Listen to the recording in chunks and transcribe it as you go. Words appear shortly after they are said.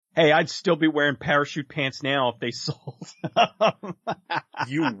Hey, I'd still be wearing parachute pants now if they sold.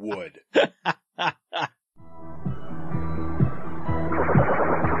 You would.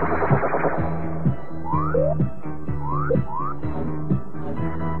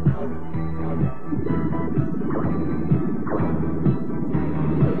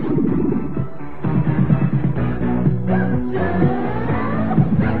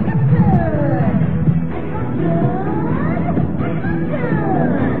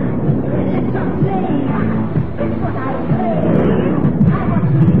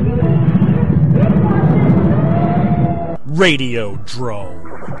 Radiodrome.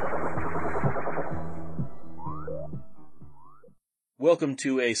 Welcome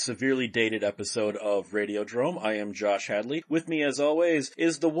to a severely dated episode of Radiodrome. I am Josh Hadley. With me, as always,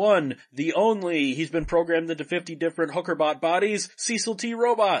 is the one, the only, he's been programmed into 50 different Hookerbot bodies, Cecil T.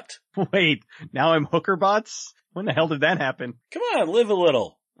 Robot. Wait, now I'm Hookerbots? When the hell did that happen? Come on, live a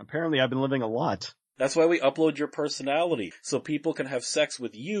little. Apparently I've been living a lot. That's why we upload your personality, so people can have sex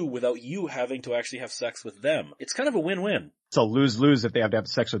with you without you having to actually have sex with them. It's kind of a win-win. It's a lose-lose if they have to have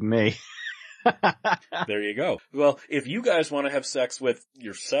sex with me. There you go. Well, if you guys want to have sex with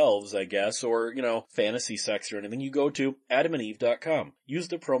yourselves, I guess, or, fantasy sex or anything, you go to adamandeve.com. Use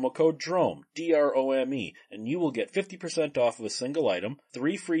the promo code DROME, D-R-O-M-E, and you will get 50% off of a single item,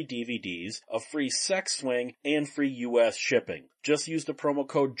 3 free DVDs, a free sex swing, and free US shipping. Just use the promo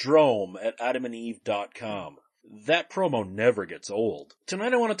code DROME at adamandeve.com. That promo never gets old.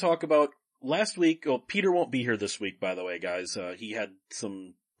 Tonight I want to talk about last week. Oh, Peter won't be here this week, by the way, guys. He had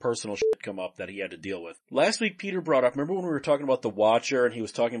some personal shit come up that he had to deal with. Last week, Peter brought up, remember when we were talking about The Watcher and he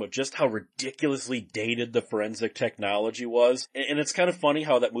was talking about just how ridiculously dated the forensic technology was? And it's kind of funny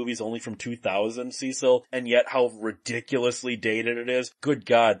how that movie's only from 2000, Cecil, and yet how ridiculously dated it is. Good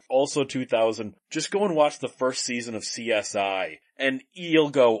God. Also 2000. Just go and watch the first season of CSI and you'll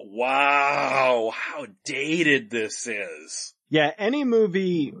go, wow, how dated this is. Yeah, any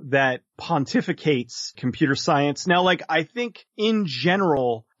movie that pontificates computer science. Now, I think in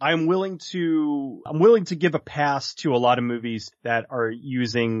general, I'm willing to give a pass to a lot of movies that are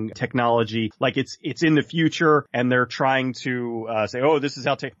using technology. Like it's in the future and they're trying to, say, oh, this is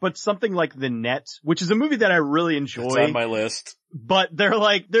how but something like The Net, which is a movie that I really enjoy. It's on my list. But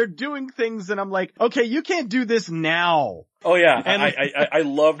they're doing things and I'm like, okay, you can't do this now. Oh yeah, and I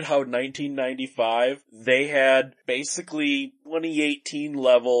loved how 1995, they had basically 2018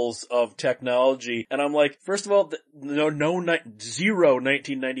 levels of technology, and I'm like, first of all, zero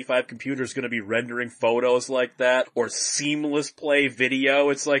 1995 computer is going to be rendering photos like that, or seamless play video.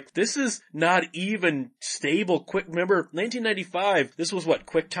 It's like, this is not even stable. Remember, 1995, this was what,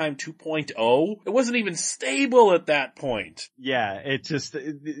 QuickTime 2.0? It wasn't even stable at that point. Yeah, it just,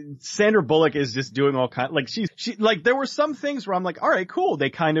 Sandra Bullock is just doing all kinds, there were some things where I'm like, all right, cool. They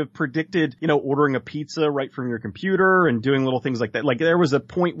kind of predicted, ordering a pizza right from your computer and doing little things like that. Like there was a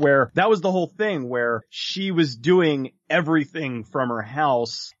point where that was the whole thing where she was doing everything from her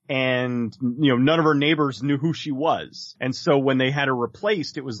house and, none of her neighbors knew who she was. And so when they had her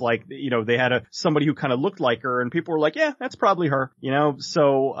replaced, it was like, they had somebody who kind of looked like her and people were like, yeah, that's probably her,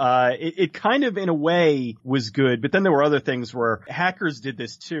 So, it kind of in a way was good. But then there were other things where hackers did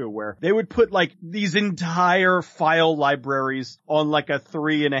this too, where they would put these entire file libraries on a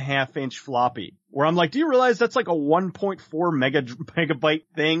 3.5-inch floppy. Where I'm like, do you realize that's a 1.4 megabyte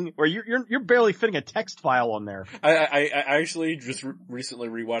thing? Where you're barely fitting a text file on there. I actually just recently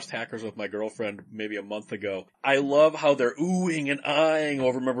rewatched Hackers with my girlfriend maybe a month ago. I love how they're oohing and eyeing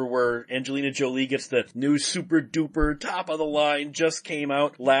over, remember where Angelina Jolie gets the new super duper top of the line just came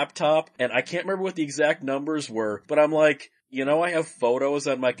out laptop, and I can't remember what the exact numbers were, but I'm like, I have photos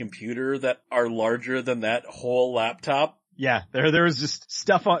on my computer that are larger than that whole laptop. Yeah, there was just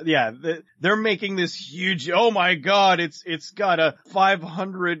stuff on, they're making this huge, oh my god, it's got a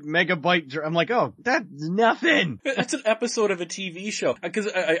 500 megabyte, I'm like, oh, that's nothing. That's an episode of a TV show. Cause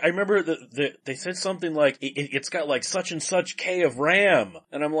I remember they said something like, it's got such and such K of RAM.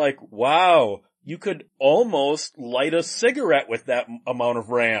 And I'm like, wow. You could almost light a cigarette with that amount of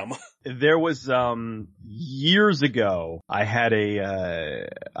RAM. There was, years ago, I had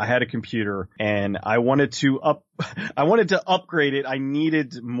a computer and I wanted to upgrade it. I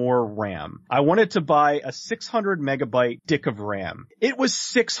needed more RAM. I wanted to buy a 600 megabyte stick of RAM. It was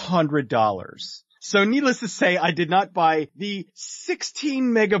 $600. So needless to say, I did not buy the 16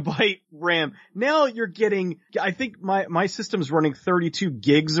 megabyte RAM. Now you're getting, I think my system's running 32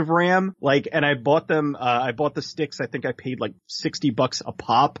 gigs of RAM, and I bought them, I bought the sticks, I think I paid $60 a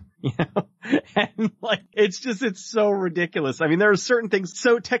pop. You know, and like, it's so ridiculous. I mean, there are certain things.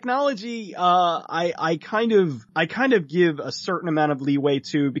 So technology, I kind of give a certain amount of leeway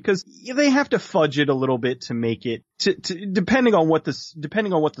to, because they have to fudge it a little bit to make it, depending on what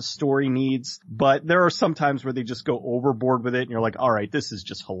the story needs. But there are some times where they just go overboard with it and you're like, all right, this is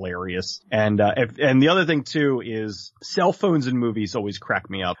just hilarious. And the other thing too is cell phones in movies always crack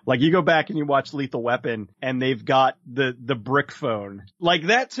me up. Like, you go back and you watch Lethal Weapon and they've got the brick phone. Like,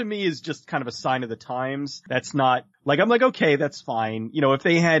 that to me is just kind of a sign of the times. That's not, like, I'm like, okay, that's fine. You know, if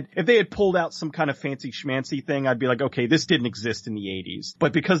they had pulled out some kind of fancy schmancy thing, I'd be like, okay, this didn't exist in the 80s.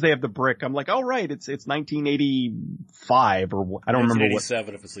 But because they have the brick, I'm like, all right, it's 1985 or I don't remember what.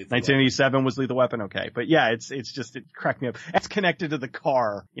 1987 if it's Lethal 1987 Weapon. Was Lethal Weapon. Okay. But yeah, it cracked me up. It's connected to the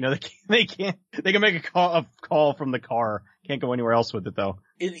car. You know, they can make a call from the car. Can't go anywhere else with it though.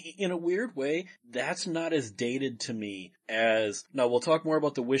 In a weird way, that's not as dated to me as, now we'll talk more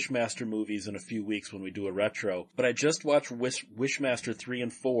about the Wishmaster movies in a few weeks when we do a retro, but I just watched Wishmaster 3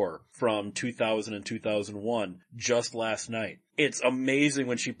 and 4 from 2000 and 2001 just last night. It's amazing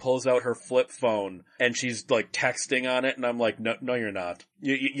when she pulls out her flip phone and she's like texting on it, and I'm like, no, you're not.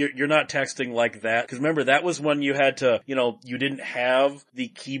 You're not texting like that. Cause remember, that was when you had to, you know, you didn't have the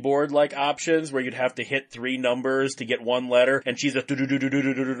keyboard like options where you'd have to hit 3 numbers to get one letter, and she's a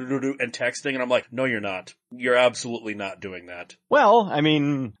and texting, and I'm like, no, you're not. You're absolutely not doing that. Well, I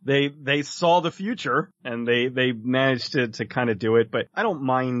mean, they saw the future and they managed to kind of do it, but I don't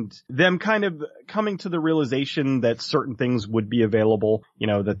mind them kind of coming to the realization that certain things would be available, you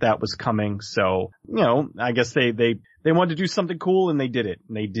know, that was coming. So, you know, I guess they wanted to do something cool and they did it.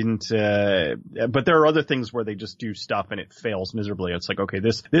 And they didn't, but there are other things where they just do stuff and it fails miserably. It's like, okay,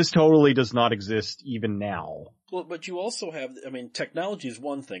 this totally does not exist even now. Well, but you also have, I mean, technology is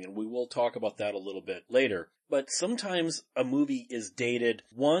one thing, and we will talk about that a little bit later, but sometimes a movie is dated,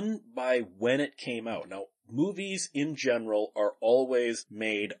 one, by when it came out. Now, movies in general are always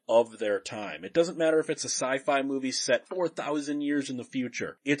made of their time. It doesn't matter if it's a sci-fi movie set 4,000 years in the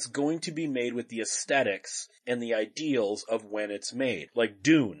future. It's going to be made with the aesthetics and the ideals of when it's made. Like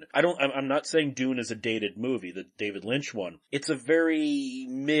Dune. I'm not saying Dune is a dated movie, the David Lynch one. It's a very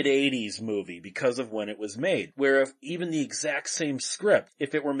mid-80s movie because of when it was made. Where if even the exact same script,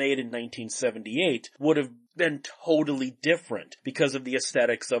 if it were made in 1978, would have been totally different because of the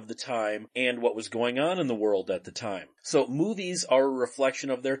aesthetics of the time and what was going on in the world at the time. So movies are a reflection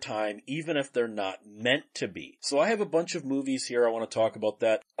of their time, even if they're not meant to be. So I have a bunch of movies here I want to talk about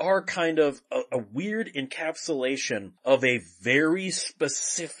that are kind of a weird encapsulation of a very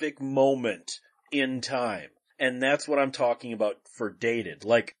specific moment in time. And that's what I'm talking about for dated.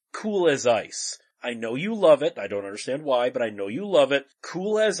 Like Cool as Ice. I know you love it. I don't understand why, but I know you love it.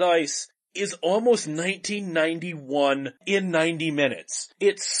 Cool as Ice is almost 1991 in 90 minutes.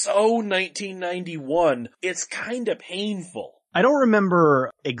 It's so 1991, it's kind of painful. I don't remember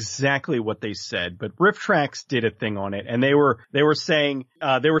exactly what they said, but RiffTrax did a thing on it, and they were saying,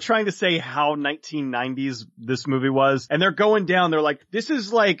 they were trying to say how 1990s this movie was, and they're going down, they're like, this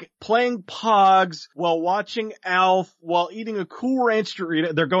is like playing Pogs while watching Alf while eating a Cool Ranch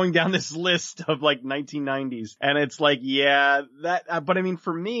Dorito. They're going down this list of like 1990s, and it's like, yeah, that, but I mean,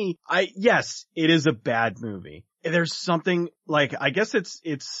 for me, yes, it is a bad movie. There's something like, I guess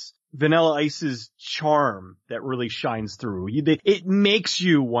it's Vanilla Ice's charm that really shines through. He makes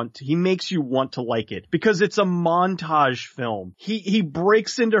you want to like it because it's a montage film. He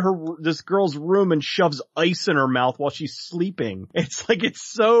breaks into this girl's room and shoves ice in her mouth while she's sleeping. It's like,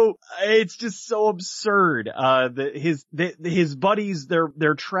 it's just so absurd. His buddies,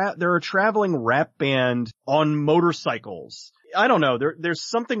 they're a traveling rap band on motorcycles. I don't know. There's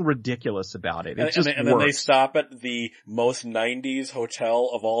something ridiculous about it. It just works. And then they stop at the most 90s hotel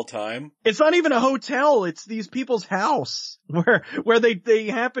of all time. It's not even a hotel. It's these people's house where they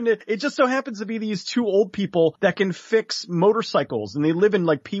happen to, it just so happens to be these two old people that can fix motorcycles, and they live in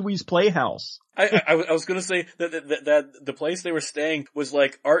like Pee-wee's Playhouse. I was gonna say that the place they were staying was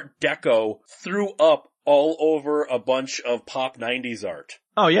like Art Deco threw up all over a bunch of pop 90s art.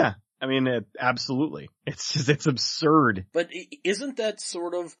 Oh yeah. I mean, absolutely. It's absurd. But isn't that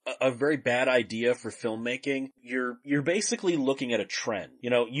sort of a very bad idea for filmmaking? You're basically looking at a trend.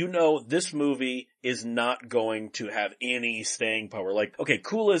 You know, this movie is not going to have any staying power. Like, okay,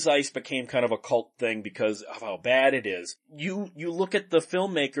 Cool as Ice became kind of a cult thing because of how bad it is. You look at the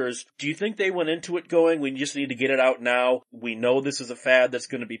filmmakers, do you think they went into it going, we just need to get it out now, we know this is a fad that's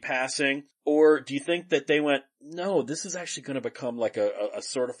going to be passing? Or do you think that they went, no, this is actually going to become like a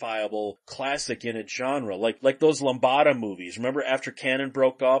certifiable classic in its genre? genre, like those Lambada movies. Remember after Canon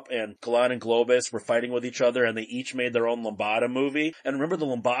broke up and Golan and Globus were fighting with each other and they each made their own Lambada movie? And remember the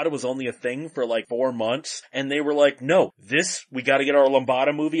Lambada was only a thing for like 4 months and they were like, no, we gotta get our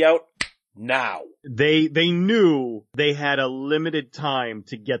Lambada movie out now. They knew they had a limited time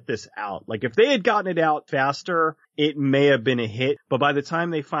to get this out. Like if they had gotten it out faster, it may have been a hit, but by the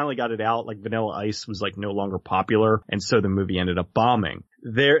time they finally got it out, like Vanilla Ice was like no longer popular, and so the movie ended up bombing.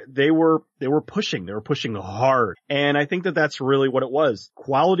 They were pushing hard. And I think that that's really what it was.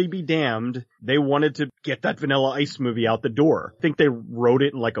 Quality be damned. They wanted to get that Vanilla Ice movie out the door. I think they wrote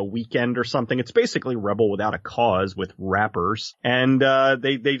it in like a weekend or something. It's basically Rebel Without a Cause with rappers. And,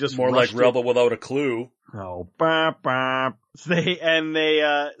 they just more like Rebel Without a Clue. Oh, they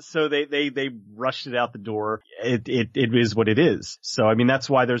rushed it out the door. It is what it is. So, I mean, that's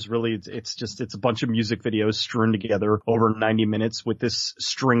why there's really, it's a bunch of music videos strewn together over 90 minutes with this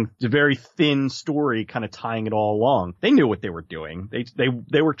very thin story kind of tying it all along. They knew what they were doing.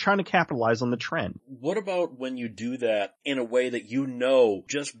 They were trying to capitalize on the trend. What about when you do that in a way that you know,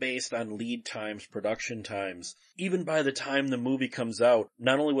 just based on lead times, production times, even by the time the movie comes out,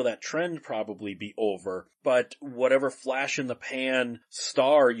 not only will that trend probably be over, but whatever flash in the pan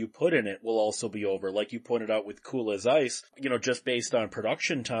star you put in it will also be over. Like you pointed out with Cool as Ice, just based on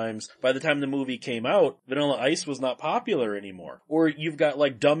production times, by the time the movie came out, Vanilla Ice was not popular anymore. Or you've got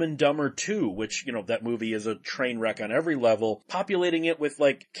like Dumb and Dumber 2, which, that movie is a train wreck on every level, populating it with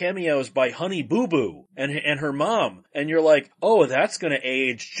like cameos by Honey Boo Boo and her mom. And you're like, oh, that's gonna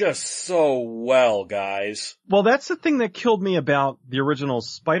age just so well, guys. Well, that's the thing that killed me about the original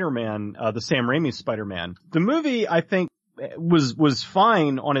Spider-Man, the Sam Raimi Spider-Man. The movie, I think, was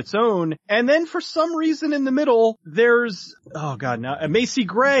fine on its own, and then for some reason in the middle, there's, Macy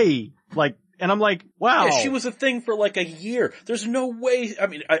Gray, and I'm like, wow. Yeah, she was a thing for like a year. There's no way, I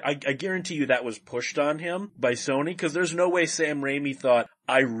mean, I guarantee you that was pushed on him by Sony, because there's no way Sam Raimi thought,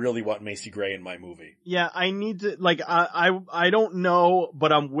 I really want Macy Gray in my movie. Yeah, I need to, I don't know,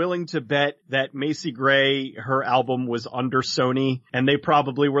 but I'm willing to bet that Macy Gray, her album was under Sony, and they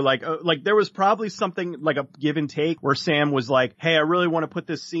probably were there was probably something like a give and take where Sam was like, hey, I really want to put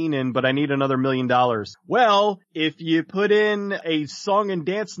this scene in, but I need another $1 million. Well, if you put in a song and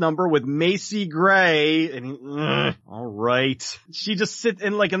dance number with Macy Gray, and all right. She just sits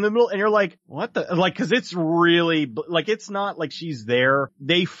in in the middle, and you're like, what the, cause it's really, it's not like she's there.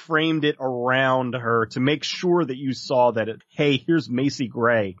 They framed it around her to make sure that you saw that hey, here's Macy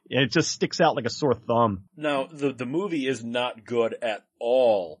Gray. And it just sticks out like a sore thumb. Now, the movie is not good at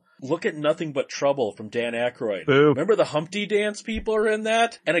all. Look at Nothing But Trouble from Dan Aykroyd. Boo. Remember the Humpty Dance people are in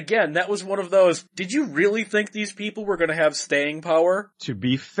that? And again, that was one of those, did you really think these people were going to have staying power? To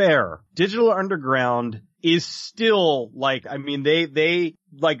be fair, Digital Underground is still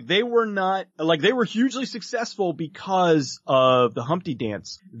they were hugely successful because of the Humpty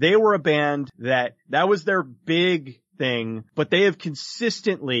Dance. They were a band that was their big thing, but they have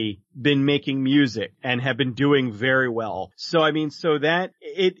consistently been making music and have been doing very well. So that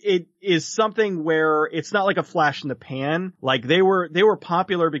it is something where it's not like a flash in the pan. Like they were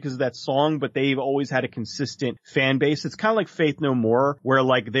popular because of that song, but they've always had a consistent fan base. It's kind of like Faith No More, where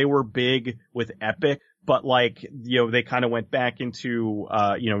they were big with Epic, but they kind of went back into,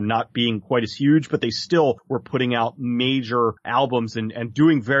 not being quite as huge, but they still were putting out major albums and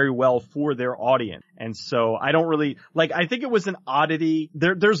doing very well for their audience. And so I don't really, I think it was an oddity.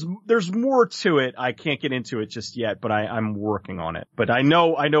 There's more to it. I can't get into it just yet, but I'm working on it. But I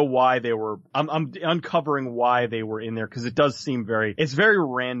know why I'm uncovering why they were in there, because it does seem it's very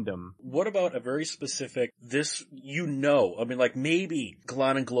random. What about a very specific, maybe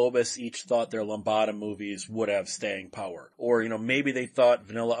Golan and Globus each thought their Lambada movies would have staying power. Or, maybe they thought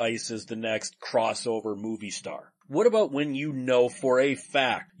Vanilla Ice is the next crossover movie star. What about when you know for a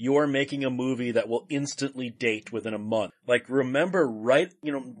fact you're making a movie that will instantly date within a month? Remember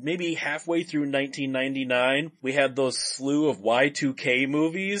maybe halfway through 1999, we had those slew of Y2K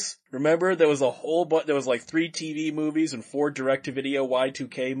movies. Remember, there was a whole bunch, there was 3 TV movies and 4 direct-to-video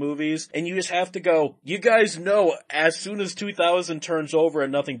Y2K movies, and you just have to go, you guys know, as soon as 2000 turns over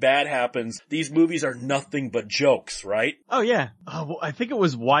and nothing bad happens, these movies are nothing but jokes, right? Oh yeah. I think it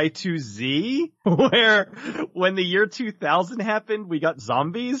was Y2Z, where when the year 2000 happened, we got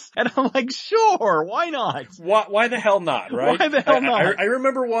zombies, and I'm like, sure, why not? Why the hell not, right? Why the hell not? I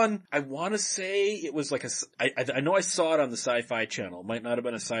remember one, I want to say it was I know I saw it on the Sci-Fi Channel. It might not have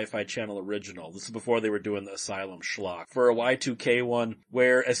been a Sci-Fi Channel original. This is before they were doing the Asylum schlock. For a Y2K one,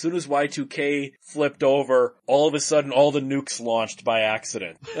 where as soon as Y2K flipped over, all of a sudden all the nukes launched by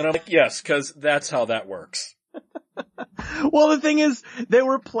accident. And I'm like, yes, because that's how that works. Well, the thing is, they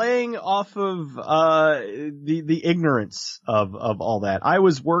were playing off of the ignorance of all that. I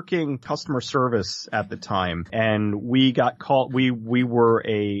was working customer service at the time, and we got called. We were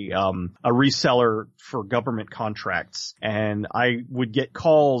a reseller for government contracts, and I would get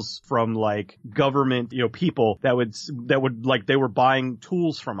calls from like government, people that would like they were buying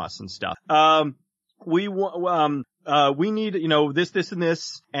tools from us and stuff. We need, this, and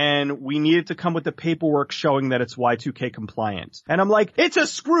this, and we needed to come with the paperwork showing that it's Y2K compliant. And I'm like, it's a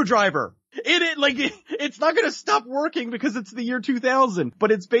screwdriver! It's not gonna stop working because it's the year 2000.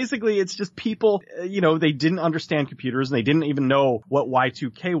 But it's just people, they didn't understand computers and they didn't even know what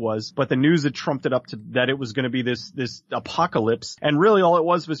Y2K was, but the news had trumped it up to that it was gonna be this apocalypse. And really all it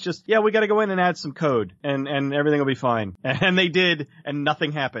was just, yeah, we gotta go in and add some code and everything will be fine. And they did, and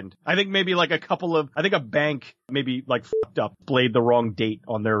nothing happened. I think maybe like a bank maybe like fucked up, played the wrong date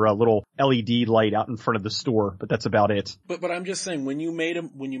on their little LED light out in front of the store, but that's about it. But I'm just saying, when you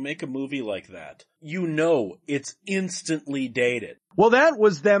make a movie like that, it's instantly dated. Well, that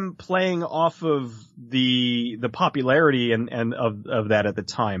was them playing off of the popularity and of that at the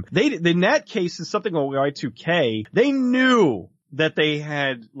time. In that case, is something like Y2K, they knew that they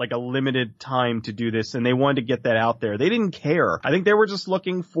had like a limited time to do this and they wanted to get that out there. They didn't care. I think they were just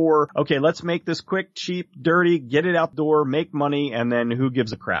looking for, okay, let's make this quick, cheap, dirty, get it out the door, make money, and then who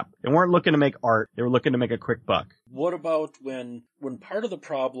gives a crap? They weren't looking to make art. They were looking to make a quick buck. What about when part of the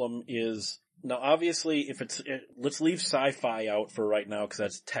problem is, now obviously let's leave sci-fi out for right now because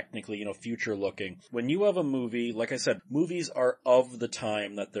that's technically, future looking. When you have a movie, like I said, movies are of the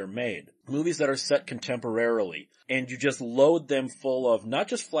time that they're made. Movies that are set contemporarily, and you just load them full of not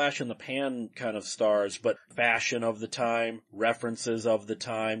just flash in the pan kind of stars, but fashion of the time, references of the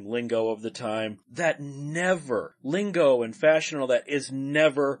time, lingo of the time. Lingo and fashion and all that is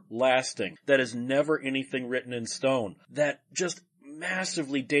never lasting. That is never anything written in stone. That just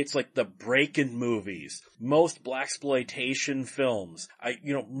massively dates like the Breakin' movies, most blaxploitation films.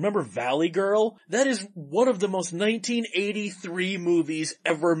 Remember Valley Girl? That is one of the most 1983 movies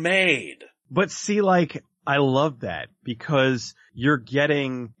ever made. But see, I love that because you're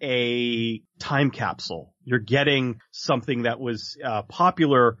getting a time capsule. You're getting something that was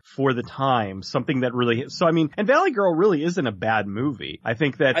popular for the time, something that really hit. So, and Valley Girl really isn't a bad movie. I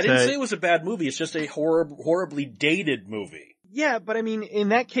think that... I didn't say it was a bad movie. It's just a horribly dated movie. Yeah, but in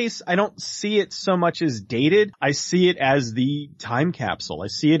that case, I don't see it so much as dated. I see it as the time capsule. I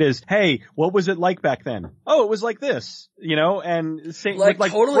see it as, hey, what was it like back then? Oh, it was like this, and same,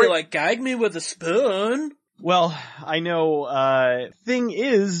 totally gag me with a spoon. Well, I know, thing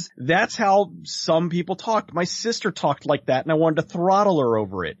is, that's how some people talked. My sister talked like that and I wanted to throttle her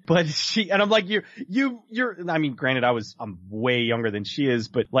over it. But and I'm like, granted I'm way younger than she is,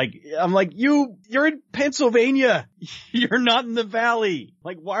 but you're in Pennsylvania. You're not in the valley.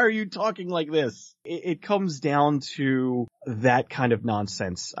 Why are you talking like this? It comes down to that kind of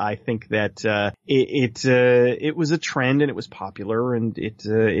nonsense. I think that, it was a trend and it was popular and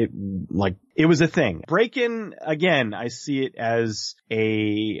it was a thing. Breakin', again, I see it as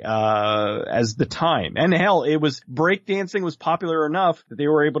as the time. And hell, breakdancing was popular enough that they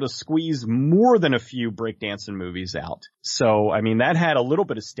were able to squeeze more than a few breakdancing movies out. So, that had a little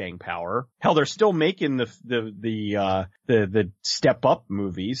bit of staying power. Hell, they're still making the Step Up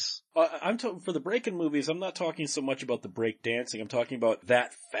movies. For the Breakin' movies, I'm not talking so much about the break dancing. I'm talking about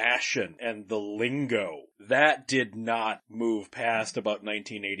that fashion and the lingo. That did not move past about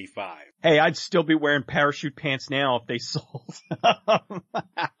 1985. Hey, I'd still be wearing parachute pants now if they sold.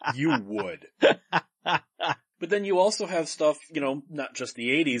 You would. But then you also have stuff, not just the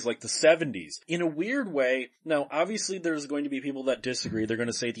 80s, like the 70s. In a weird way, now obviously there's going to be people that disagree. They're going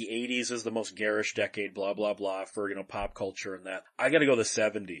to say the 80s is the most garish decade, blah, blah, blah, for, pop culture and that. I gotta go the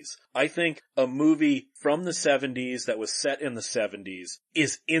 70s. I think a movie from the 70s that was set in the 70s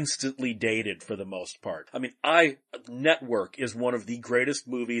is instantly dated for the most part. Network is one of the greatest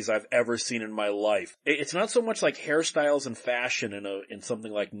movies I've ever seen in my life. It's not so much like hairstyles and fashion in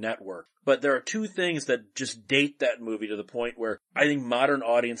something like Network, but there are two things that just date that movie to the point where I think modern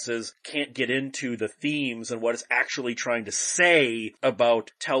audiences can't get into the themes and what it's actually trying to say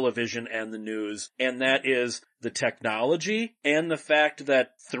about television and the news, and that is the technology and the fact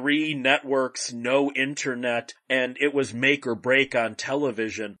that 3 networks, no internet, and it was make or break on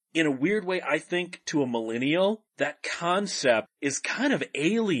television. In a weird way, I think to a millennial, that concept is kind of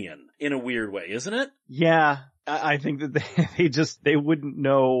alien in a weird way, isn't it? Yeah. I think that they wouldn't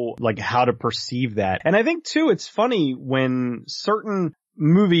know how to perceive that. And I think too, it's funny when certain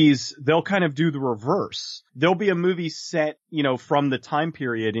movies, they'll kind of do the reverse. There'll be a movie set from the time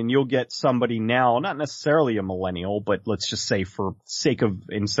period, and you'll get somebody now, not necessarily a millennial, but let's just say for sake of,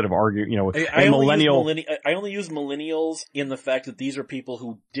 instead of arguing, I only use millennials in the fact that these are people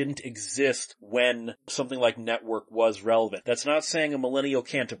who didn't exist when something like network was relevant. That's not saying a millennial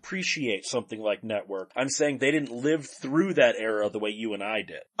can't appreciate something like network. I'm saying they didn't live through that era the way you and I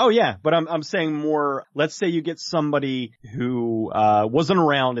did. Oh yeah, but I'm saying more, let's say you get somebody who wasn't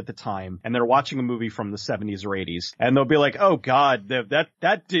around at the time and they're watching a movie from the 70s or 80s, and they'll be like, oh god,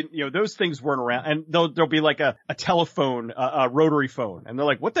 that didn't, those things weren't around, and there'll be like a telephone, a rotary phone, and they're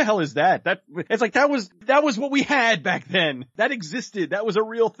like, what the hell is that? It's like, that was what we had back then. That existed. That was a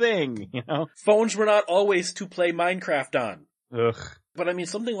real thing, Phones were not always to play Minecraft on. Ugh. But I mean,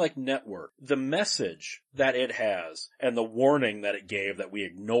 something like Network, the message that it has and the warning that it gave that we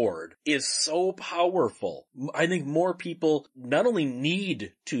ignored is so powerful. I think more people not only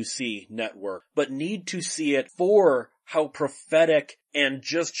need to see Network, but need to see it for how prophetic and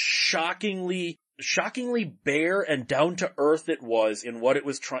just shockingly bare and down to earth it was in what it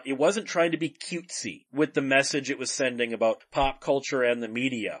was trying. It wasn't trying to be cutesy with the message it was sending about pop culture and the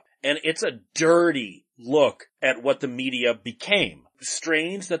media. And it's a dirty look at what the media became.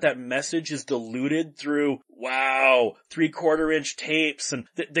 Strange that message is diluted through, 3/4 inch tapes, and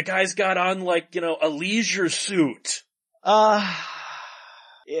the guy's got on a leisure suit. I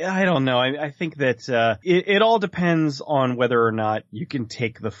don't know. I think that it all depends on whether or not you can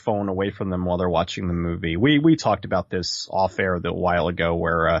take the phone away from them while they're watching the movie. We talked about this off air a while ago,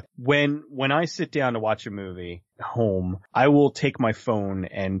 where when I sit down to watch a movie at home, I will take my phone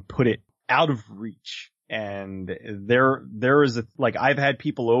and put it out of reach. And there is I've had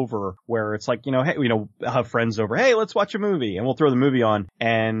people over where it's like, hey, I'll have friends over. Hey, let's watch a movie, and we'll throw the movie on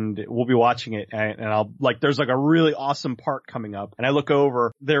and we'll be watching it. And I'll there's a really awesome part coming up, and I look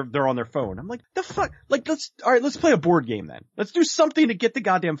over, they're on their phone. I'm like, the fuck? Let's play a board game then. Let's do something to get the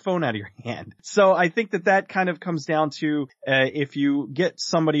goddamn phone out of your hand. So I think that kind of comes down to, if you get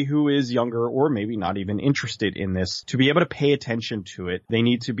somebody who is younger or maybe not even interested in this to be able to pay attention to it, they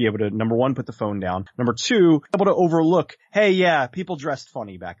need to be able to, number one, put the phone down. Number two, able to overlook, hey, yeah, people dressed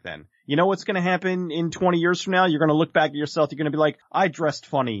funny back then. You know what's going to happen in 20 years from now? You're going to look back at yourself. You're going to be like, I dressed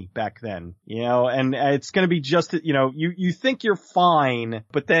funny back then, and it's going to be just, you think you're fine,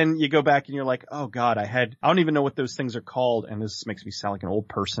 but then you go back and you're like, oh God, I don't even know what those things are called. And this makes me sound like an old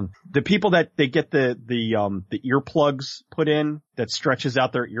person. The people that they get the earplugs put in that stretches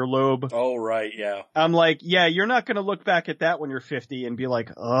out their earlobe. Oh, right. Yeah. I'm like, yeah, you're not going to look back at that when you're 50 and be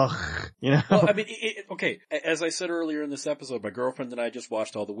like, ugh, Well, I mean, okay. As I said earlier in this episode, my girlfriend and I just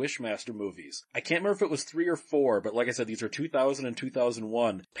watched all the Wishmaster movies. I can't remember if it was 3 or 4, but like I said, these are 2000 and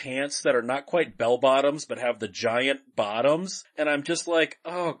 2001 pants that are not quite bell bottoms, but have the giant bottoms. And I'm just like,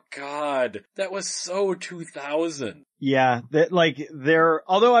 oh God, that was so 2000. Yeah,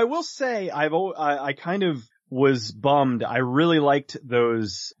 although I will say, I kind of was bummed. I really liked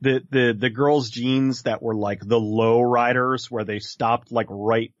those, the girls' jeans that were like the low riders, where they stopped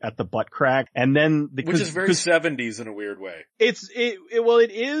right at the butt crack. And then, which is very 70s in a weird way. It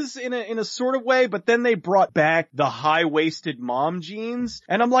is in a sort of way, but then they brought back the high-waisted mom jeans.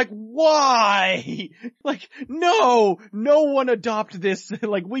 And I'm like, why? No one adopt this.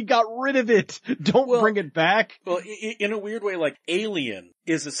 We got rid of it. Don't bring it back. Well, in a weird way, Alien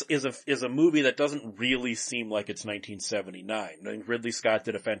is a movie that doesn't really seem like it's 1979. I think Ridley Scott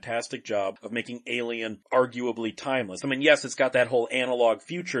did a fantastic job of making Alien arguably timeless. I mean, yes, it's got that whole analog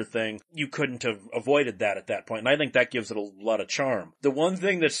future thing. You couldn't have avoided that at that point, and I think that gives it a lot of charm. The one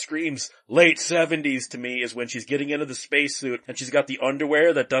thing that screams late 70s to me is when she's getting into the spacesuit and she's got the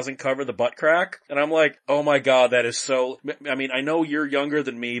underwear that doesn't cover the butt crack, and I'm like, oh my God, that is so... I mean, I know you're younger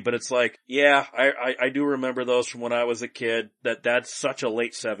than me, but it's like, yeah, I do remember those from when I was a kid, that's such a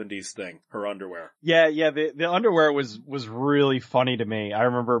late 70s thing, her underwear. Yeah, the underwear was really funny to me. I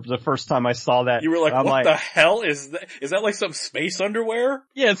remember the first time I saw that. You were like, what the hell is that? Is that like some space underwear?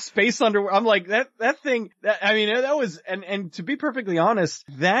 Yeah, it's space underwear. I'm like, that thing, that was, and to be perfectly honest,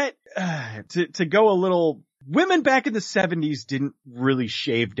 that, to go a little, women back in the 70s didn't really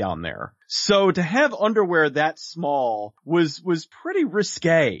shave down there. So to have underwear that small was pretty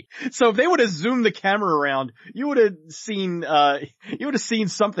risque. So if they would have zoomed the camera around, you would have seen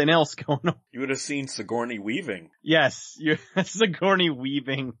something else going on. You would have seen Sigourney weaving. Yes, Sigourney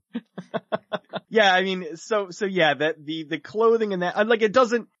weaving. Yeah, I mean, so yeah, that the clothing and that,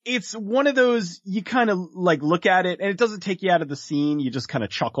 it's one of those, you kind of look at it and it doesn't take you out of the scene. You just kind of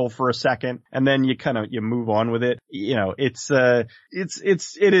chuckle for a second and then you move on with it. It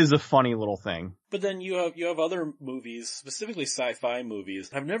is a funny little thing. But then you have other movies, specifically sci-fi movies.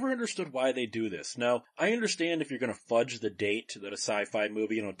 I've never understood why they do this. Now, I understand if you're going to fudge the date that a sci-fi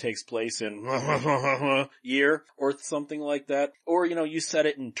movie, takes place in year or something like that. Or, you set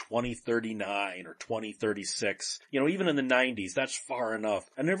it in 2039 or 2036. Even in the 90s, that's far enough.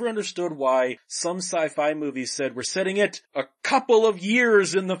 I never understood why some sci-fi movies said we're setting it a couple of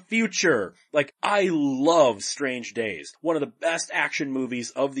years in the future. Like, I love Strange Days. One of the best action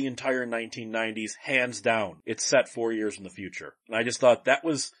movies of the entire 1990s, hands down. It's set 4 years in the future. And I just thought that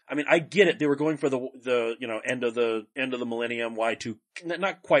was, I get it. They were going for the end of the millennium Y2,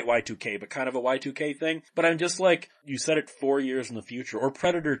 not quite Y2K, but kind of a Y2K thing. But I'm just like, you set it 4 years in the future. Or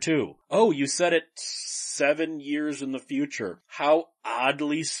Predator 2. Oh, you set it 7 years in the future. How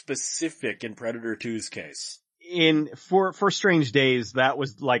oddly specific in Predator 2's case. For Strange Days, that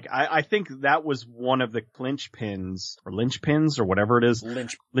was like, I think that was one of the linchpins or whatever it is.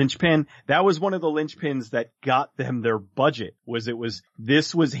 Linchpin. That was one of the linchpins that got them their budget. The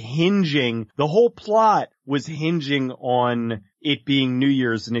whole plot was hinging on it being New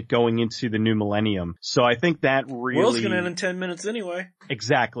Year's and it going into the new millennium. So I think that really... World's gonna end in 10 minutes anyway.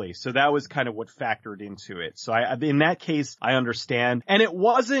 Exactly. So that was kind of what factored into it. So in that case, I understand. And it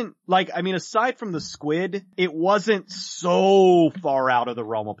wasn't aside from the squid, it wasn't so far out of the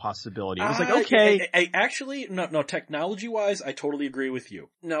realm of possibility. It was okay. I actually, no, technology-wise, I totally agree with you.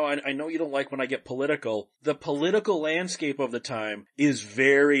 No, I know you don't like when I get political. The political landscape of the time is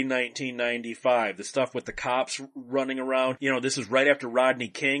very 1995. The stuff with the cops running around, this is right after Rodney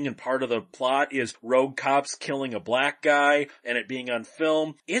King, and part of the plot is rogue cops killing a black guy and it being on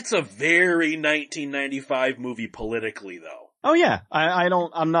film. It's a very 1995 movie politically, though. Oh yeah,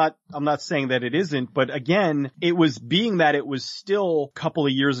 I'm not saying that it isn't, but again, it was still a couple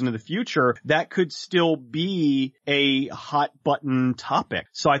of years into the future, that could still be a hot button topic.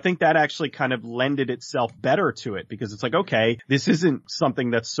 So I think that actually kind of lended itself better to it, because it's like, okay, this isn't something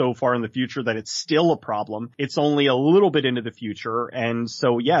that's so far in the future that it's still a problem. It's only a little bit into the future, and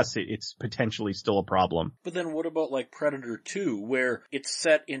so yes, it's potentially still a problem. But then what about like Predator 2, where it's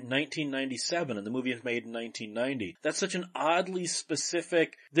set in 1997 and the movie is made in 1990? That's such an oddly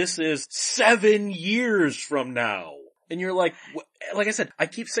specific, this is 7 years from now. And you're like I said, I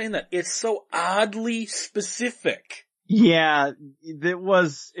keep saying that. It's so oddly specific. Yeah, it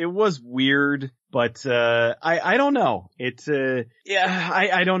was weird, but, I don't know.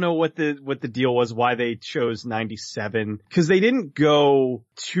 I don't know what the deal was, why they chose 97, cause they didn't go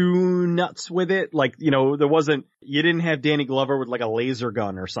too nuts with it. Like, you didn't have Danny Glover with like a laser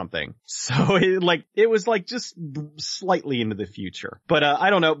gun or something. So it was like just slightly into the future. But, I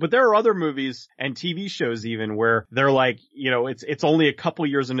don't know. But there are other movies and TV shows even where they're like, it's only a couple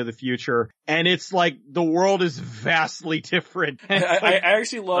years into the future and it's like the world is vastly different. I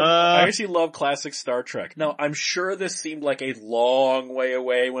actually love classic Star Trek. Now, I'm sure this seemed like a long way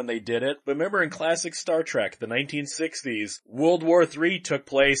away when they did it, but remember in classic Star Trek, the 1960s, World War III took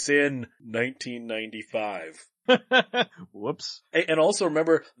place in 1995. Whoops. And also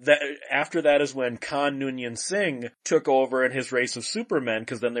remember that after that is when Khan Noonien Singh took over and his race of supermen,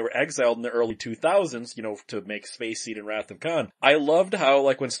 because then they were exiled in the early 2000s, to make Space Seed and Wrath of Khan. I loved how,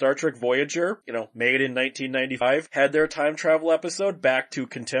 like, when Star Trek Voyager, made in 1995, had their time travel episode back to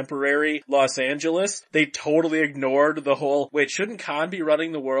contemporary Los Angeles, they totally ignored the whole, wait, shouldn't Khan be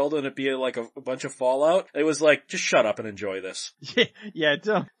running the world and it be like a bunch of fallout? It was like, just shut up and enjoy this. Yeah,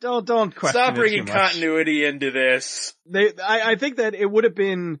 don't question. Stop bringing continuity into this. I think that it would have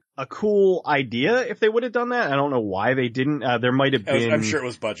been a cool idea if they would have done that. I don't know why they didn't. There might have been. I'm sure it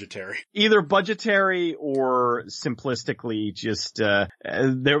was budgetary. Either budgetary or simplistically just,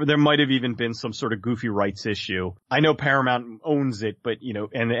 there might have even been some sort of goofy rights issue. I know Paramount owns it, but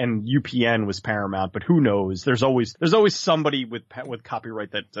and UPN was Paramount, but who knows? There's always somebody with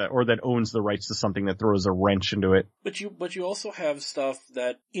copyright that, or that owns the rights to something that throws a wrench into it. But you also have stuff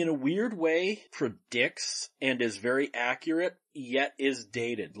that in a weird way predicts and is very accurate, yet is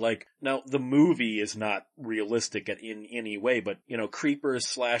dated. Like, now, the movie is not realistic in any way, but,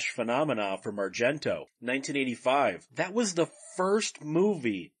 Creepers / Phenomena from Argento, 1985. That was the first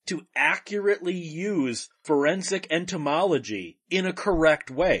movie to accurately use forensic entomology in a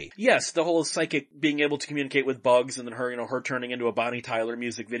correct way. Yes, the whole psychic being able to communicate with bugs and then her turning into a Bonnie Tyler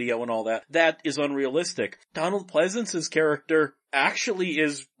music video and all that is unrealistic. Donald Pleasance's character actually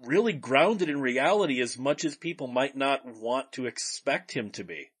is really grounded in reality as much as people might not want to expect him to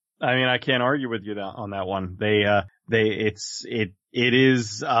be. I mean, I can't argue with you on that one. It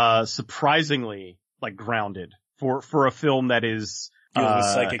is surprisingly like grounded for a film that is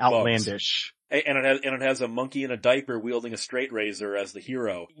outlandish. And it has a monkey in a diaper wielding a straight razor as the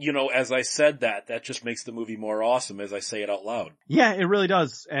hero. You know, as I said that just makes the movie more awesome as I say it out loud. Yeah, it really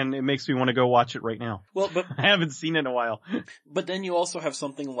does. And it makes me want to go watch it right now. Well, but I haven't seen it in a while. But then you also have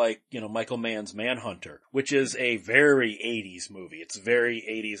something like, you know, Michael Mann's Manhunter, which is a very 80s movie. It's very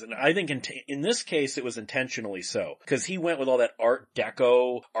 80s. And I think in this case, it was intentionally so. Because he went with all that Art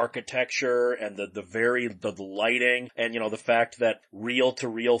Deco architecture and the lighting and, you know, the fact that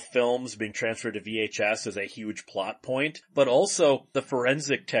reel-to-reel films being transferred to VHS is a huge plot point. But also the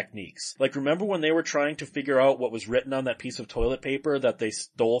forensic techniques. Like, remember when they were trying to figure out what was written on that piece of toilet paper that they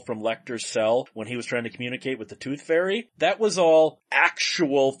stole from Lecter's cell when he was trying to communicate with the Tooth Fairy? That was all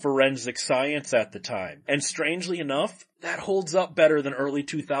actual forensic science at the time. And strangely enough, that holds up better than early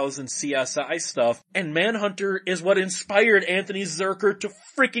 2000s CSI stuff, and Manhunter is what inspired Anthony Zuiker to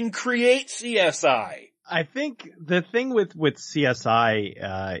freaking create CSI. I think the thing with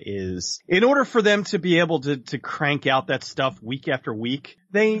CSI is, in order for them to be able to crank out that stuff week after week,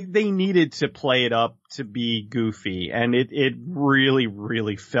 they needed to play it up to be goofy, and it really,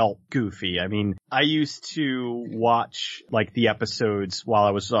 really felt goofy. I mean, I used to watch like the episodes while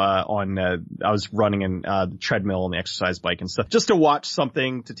I was I was running in the treadmill and the exercise bike and stuff, just to watch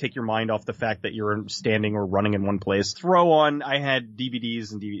something to take your mind off the fact that you're standing or running in one place. I had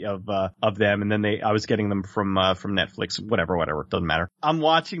DVDs and of them, and then I was getting them from Netflix, whatever, it doesn't matter. I'm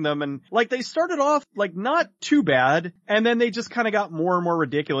watching them, and like they started off like not too bad, and then they just kind of got more and more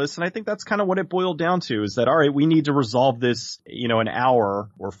ridiculous, and I think that's kind of what it boiled down to, is that, all right, we need to resolve this, you know, an hour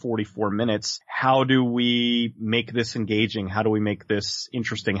or 44 minutes. How do we make this engaging? How do we make this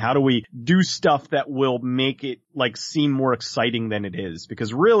interesting? How do we do stuff that will make it like seem more exciting than it is?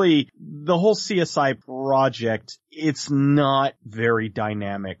 Because really, the whole CSI project, it's not very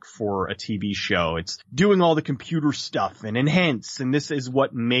dynamic for a TV show. It's doing all the computer stuff and enhance, and this is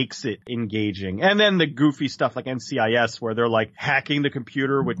what makes it engaging. And then the goofy stuff like NCIS, where they're like hacking the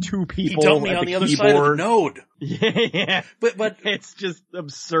computer with two people he dumped me at on the the other keyboard. side of the node. Yeah. But it's just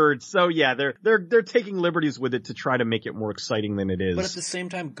absurd. So yeah, they're taking liberties with it to try to make it more exciting than it is. But at the same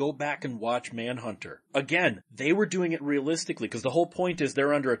time, go back and watch Manhunter. Again, they were doing it realistically, because the whole point is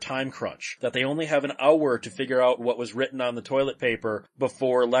they're under a time crunch, that they only have an hour to figure out what was written on the toilet paper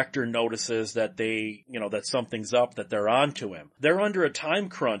before Lecter notices that that something's up, that they're onto him. They're under a time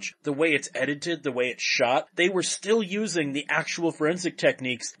crunch. The way it's edited, the way it's shot, they were still using the actual forensic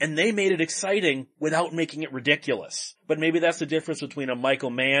techniques, and they made it exciting without making it ridiculous. But maybe that's the difference between a Michael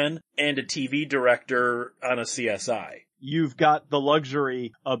Mann and a TV director on a CSI. You've got the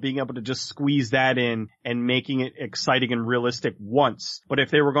luxury of being able to just squeeze that in and making it exciting and realistic once. But if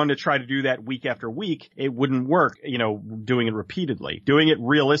they were going to try to do that week after week, it wouldn't work, you know, doing it repeatedly. Doing it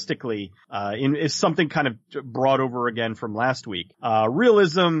realistically is something kind of brought over again from last week.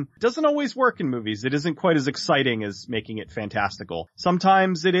 Realism doesn't always work in movies. It isn't quite as exciting as making it fantastical.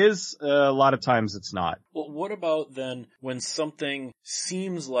 Sometimes it is, a lot of times it's not. Well, what about then when something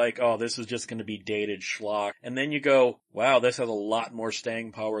seems like, oh, this is just going to be dated schlock, and then you go, wow, this has a lot more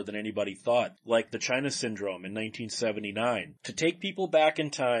staying power than anybody thought. Like the China Syndrome in 1979. To take people back in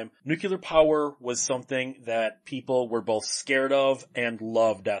time, nuclear power was something that people were both scared of and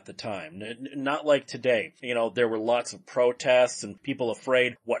loved at the time. Not like today. You know, there were lots of protests and people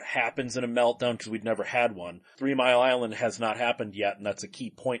afraid what happens in a meltdown because we'd never had one. 3 Mile Island has not happened yet, and that's a key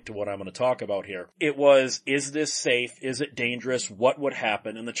point to what I'm going to talk about here. It was, is this safe? Is it dangerous? What would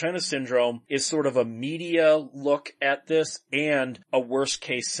happen? And the China Syndrome is sort of a media look at this and a worst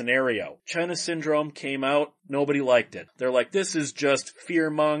case scenario. China Syndrome came out, nobody liked it. They're like, this is just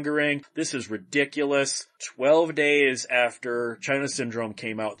fear mongering. This is ridiculous. 12 days after China Syndrome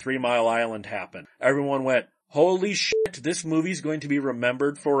came out, 3 Mile Island happened. Everyone went, holy shit, this movie's going to be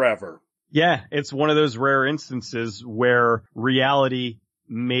remembered forever. Yeah, it's one of those rare instances where reality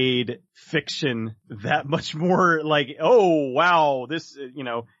made fiction that much more like, oh, wow, this, you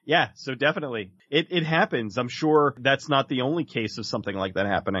know, yeah, so definitely. It happens. I'm sure that's not the only case of something like that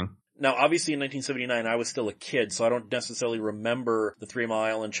happening. Now, obviously in 1979, I was still a kid, so I don't necessarily remember the 3 Mile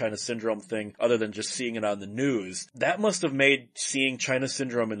Island China Syndrome thing other than just seeing it on the news. That must have made seeing China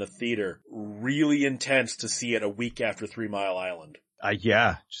Syndrome in the theater really intense to see it a week after 3 Mile Island.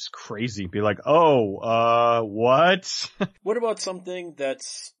 Yeah, just crazy. Be like, oh, what? What about something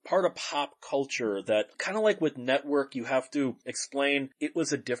that's part of pop culture that, kind of like with Network, you have to explain it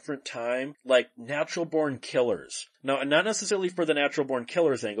was a different time, like Natural Born Killers. Now, not necessarily for the Natural Born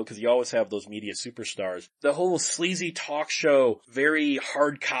Killers angle, because you always have those media superstars. The whole sleazy talk show, very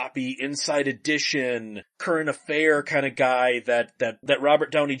hard copy, inside edition, current affair kind of guy that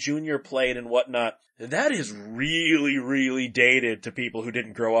Robert Downey Jr. played and whatnot. That is really, really dated to people who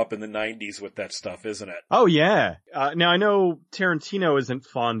didn't grow up in the 90s with that stuff, isn't it? Oh yeah. Now I know Tarantino isn't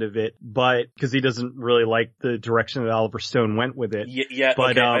fond of it, but because he doesn't really like the direction that Oliver Stone went with it. Yeah,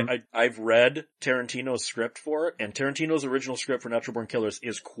 but okay, I've read Tarantino's script for it, and Tarantino's original script for Natural Born Killers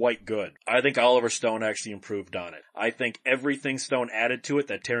is quite good. I think Oliver Stone actually improved on it. I think everything Stone added to it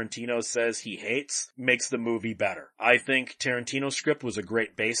that Tarantino says he hates makes the movie better. I think Tarantino's script was a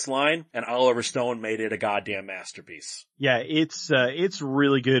great baseline, and Oliver Stone made it a goddamn masterpiece. Yeah, it's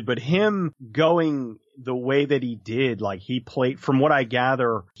really good, but him going the way that he did, like he played, from what I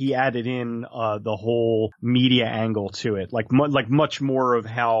gather, he added in the whole media angle to it, like much more of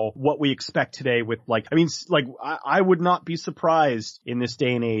what we expect today with I would not be surprised in this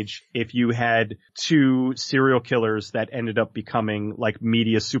day and age if you had two serial killers that ended up becoming like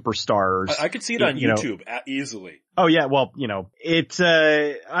media superstars. I could see it on YouTube easily. Oh yeah, well,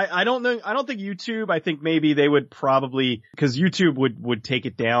 I don't know, I don't think YouTube, I think maybe they would probably, cause YouTube would take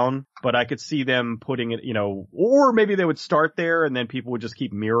it down, but I could see them putting it, or maybe they would start there and then people would just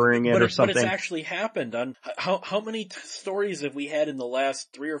keep mirroring it or something. But it's actually happened on, how many stories have we had in the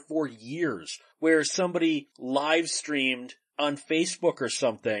last 3 or 4 years where somebody live streamed on Facebook or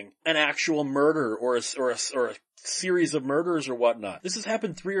something an actual murder or a series of murders or whatnot. This has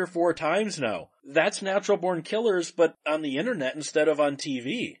happened 3 or 4 times now. That's Natural Born Killers, but on the internet instead of on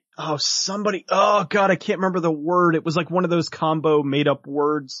TV. Oh God, I can't remember the word. It was like one of those combo made up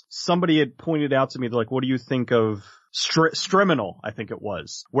words. Somebody had pointed out to me, they're like, what do you think of Striminal, I think it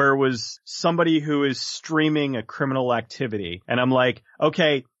was, where it was somebody who is streaming a criminal activity. And I'm like,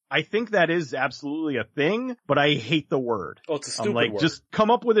 okay, I think that is absolutely a thing, but I hate the word. Oh, it's a stupid word. Just come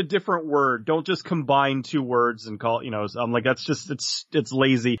up with a different word. Don't just combine 2 words and call, I'm like, that's just, it's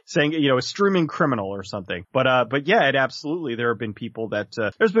lazy saying, a streaming criminal or something. But yeah, there have been people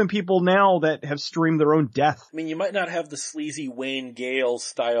there's been people now that have streamed their own death. I mean, you might not have the sleazy Wayne Gale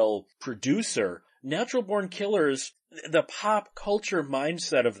style producer. Natural Born Killers, the pop culture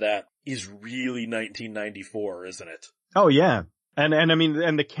mindset of that is really 1994, isn't it? Oh yeah. And I mean,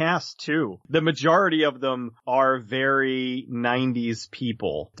 and the cast too. The majority of them are very 90s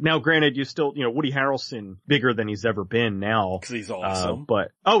people. Now, granted, you still, Woody Harrelson, bigger than he's ever been now. Cause he's awesome.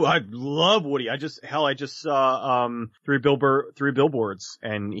 I love Woody. I just saw, 3 Billboards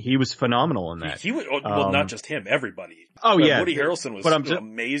and he was phenomenal in that. He was, well, not just him, everybody. Oh yeah. Woody Harrelson was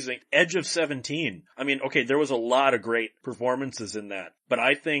amazing. Edge of 17. I mean, okay, there was a lot of great performances in that, but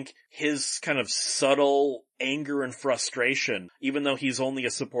I think his kind of subtle anger and frustration, even though he's only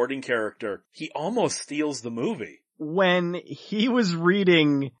a supporting character, he almost steals the movie. When he was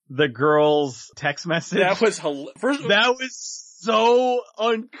reading the girl's text message, that was that was so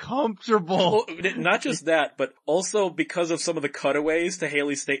uncomfortable. Well, not just that, but also because of some of the cutaways to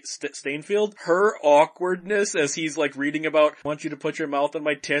Haley Steinfeld, her awkwardness as he's like reading about, I want you to put your mouth on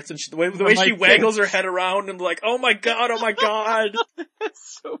my tits, and the way she waggles her head around and like, oh my god.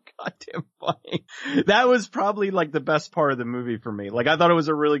 That's so goddamn funny. That was probably like the best part of the movie for me. Like I thought it was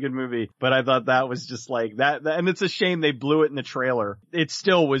a really good movie, but I thought that was just like that, and it's a shame they blew it in the trailer. It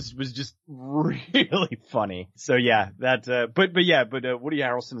still was just really funny. So yeah, but Woody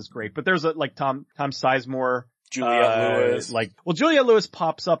Harrelson is great. But there's like Tom Sizemore, Juliette Lewis. Juliette Lewis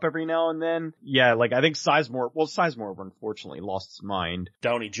pops up every now and then. Yeah, like I think Sizemore unfortunately lost his mind.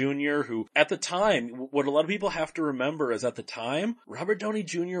 Downey Jr., who at the time, what a lot of people have to remember is at the time, Robert Downey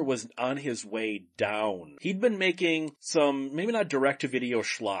Jr. was on his way down. He'd been making some, maybe not direct-to-video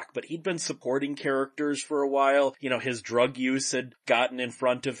schlock, but he'd been supporting characters for a while. His drug use had gotten in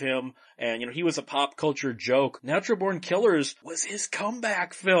front of him, and, he was a pop culture joke. Natural Born Killers was his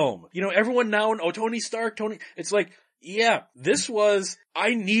comeback film. Everyone now, Tony Stark, it's like, yeah,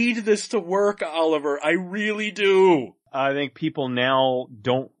 I need this to work, Oliver. I really do. I think people now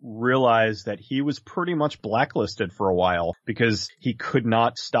don't realize that he was pretty much blacklisted for a while because he could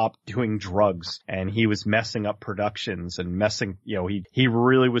not stop doing drugs and he was messing up productions and he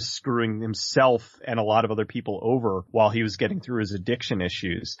really was screwing himself and a lot of other people over while he was getting through his addiction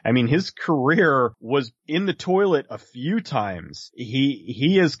issues. I mean, his career was in the toilet a few times.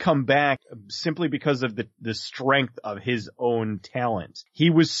 He has come back simply because of the strength of his own talent. He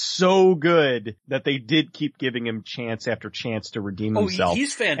was so good that they did keep giving him chance after chance to redeem himself.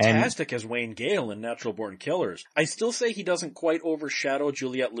 He's fantastic as Wayne Gale in Natural Born Killers. I still say he doesn't quite overshadow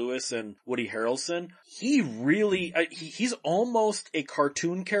Juliette Lewis and Woody Harrelson. He really, he's almost a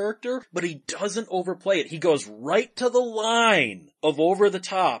cartoon character, but he doesn't overplay it. He goes right to the line of over the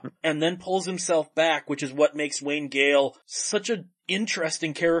top and then pulls himself back, which is what makes Wayne Gale such an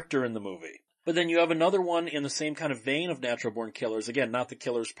interesting character in the movie. But then you have another one in the same kind of vein of Natural Born Killers. Again, not the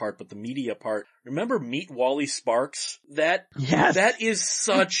killers part, but the media part. Remember Meet Wally Sparks? That is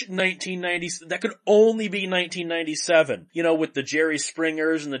such 1990, that could only be 1997. You know, with the Jerry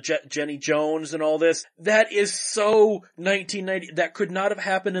Springers and the Jenny Jones and all this. That is so 1990, that could not have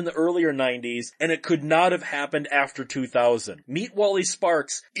happened in the earlier 90s, and it could not have happened after 2000. Meet Wally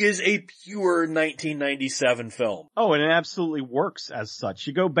Sparks is a pure 1997 film. Oh, and it absolutely works as such.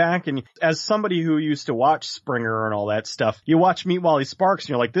 You go back and as somebody who used to watch Springer and all that stuff, you watch Meet Wally Sparks and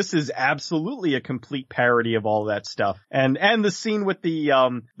you're like, this is absolutely a complete parody of all that stuff. And the scene with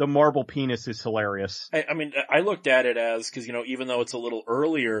the marble penis is hilarious. I mean, I looked at it as, cause you know, even though it's a little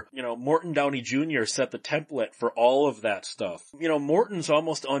earlier, you know, Morton Downey Jr. set the template for all of that stuff. You know, Morton's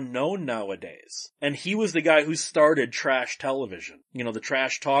almost unknown nowadays. And he was the guy who started trash television. You know, the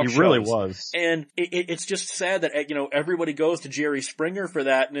trash talk shows. He really was. And it's just sad that, you know, everybody goes to Jerry Springer for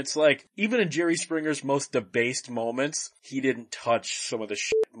that, and it's like, even in Jerry Springer's most debased moments, he didn't touch some of the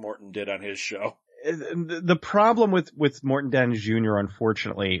shit Morton did on his show. The problem with Morton Downey Jr.,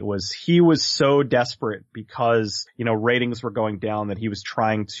 unfortunately, was he was so desperate because, you know, ratings were going down that he was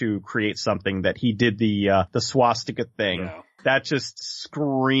trying to create something that he did the swastika thing. Yeah. That just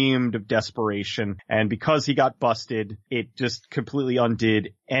screamed of desperation. And because he got busted, it just completely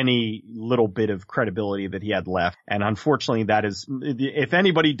undid any little bit of credibility that he had left. And unfortunately, that is, if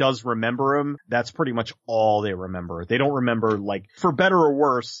anybody does remember him, that's pretty much all they remember. They don't remember, like, for better or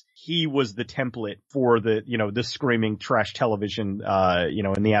worse, he was the template for the, you know, the screaming trash television, you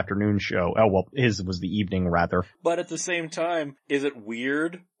know, in the afternoon show. Oh, well, his was the evening rather. But at the same time, is it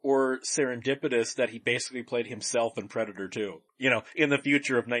weird or serendipitous that he basically played himself in Predator 2? You know, in the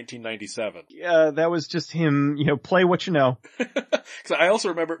future of 1997. Yeah, that was just him, you know, play what you know. Cause I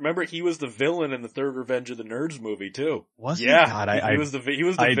also remember he was the villain in the third Revenge of the Nerds movie too. Was he? Yeah, God, he was the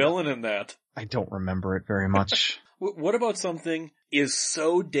villain in that. I don't remember it very much. What about something is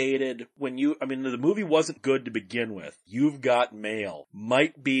so dated the movie wasn't good to begin with. You've Got Mail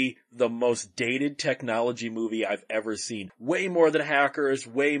might be the most dated technology movie I've ever seen. Way more than Hackers,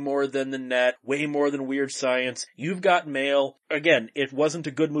 way more than The Net, way more than Weird Science. You've Got Mail, again, it wasn't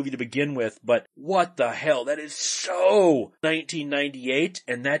a good movie to begin with, but what the hell? That is so 1998,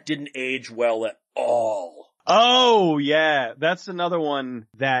 and that didn't age well at all. Oh, yeah. That's another one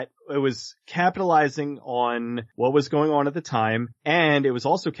that it was capitalizing on what was going on at the time, and it was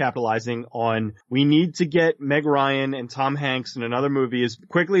also capitalizing on we need to get Meg Ryan and Tom Hanks in another movie as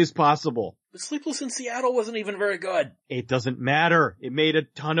quickly as possible. But Sleepless in Seattle wasn't even very good. It doesn't matter. It made a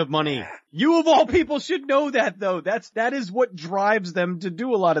ton of money. You of all people should know that though. That is what drives them to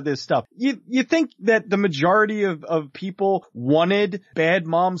do a lot of this stuff. You think that the majority of people wanted Bad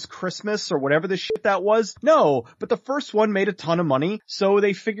Moms Christmas or whatever the shit that was? No, but the first one made a ton of money, so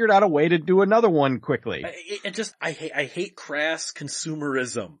they figured out a way to do another one quickly. I hate crass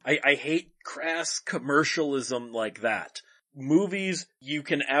consumerism. I hate crass commercialism like that. Movies, you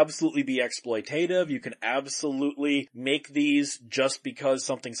can absolutely be exploitative, you can absolutely make these just because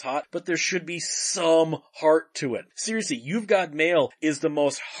something's hot, but there should be some heart to it. Seriously, You've Got Mail is the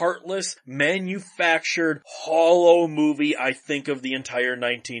most heartless, manufactured, hollow movie I think of the entire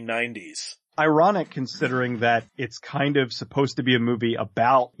 1990s. Ironic considering that it's kind of supposed to be a movie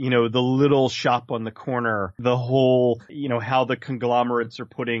about, you know, the little shop on the corner, the whole, you know, how the conglomerates are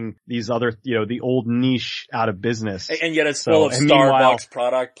putting these other, you know, the old niche out of business. And yet it's full of Starbucks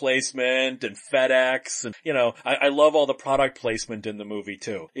product placement and FedEx and, you know, I love all the product placement in the movie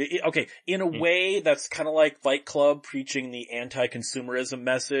too. Okay, in a way that's kind of like Fight Club preaching the anti-consumerism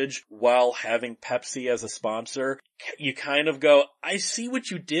message while having Pepsi as a sponsor. You kind of go, I see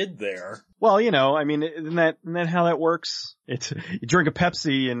what you did there. Well, you know, I mean, isn't that how that works? It's, you drink a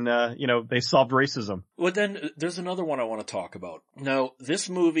Pepsi and, you know, they solved racism. Well, then there's another one I want to talk about. Now, this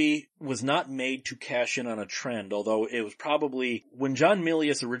movie was not made to cash in on a trend, although it was probably, when John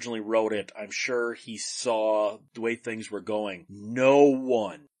Milius originally wrote it, I'm sure he saw the way things were going. No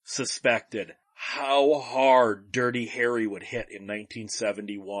one suspected how hard Dirty Harry would hit in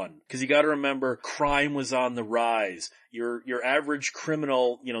 1971. Cause you gotta remember, crime was on the rise. Your average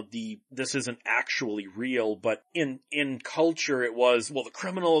criminal, you know, this isn't actually real, but in culture it was, well, the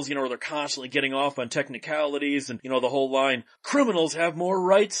criminals, you know, they're constantly getting off on technicalities and, you know, the whole line, criminals have more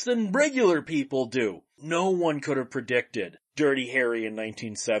rights than regular people do. No one could have predicted Dirty Harry in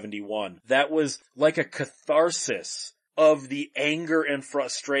 1971. That was like a catharsis of the anger and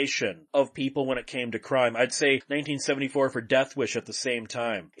frustration of people when it came to crime. I'd say 1974 for Death Wish at the same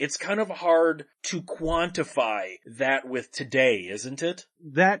time. It's kind of hard to quantify that with today, isn't it?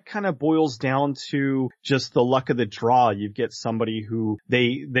 That kind of boils down to just the luck of the draw. You get somebody who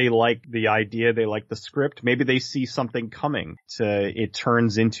they like the idea, they like the script. Maybe they see something coming. It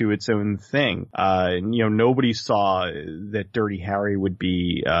turns into its own thing. Nobody saw that Dirty Harry would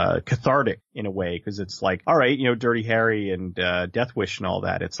be cathartic in a way, because it's like, all right, Dirty Harry and Death Wish and all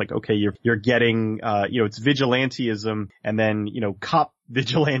that. It's like, okay, you're getting it's vigilantism and then cop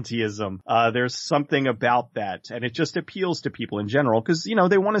vigilantism. There's something about that, and it just appeals to people in general because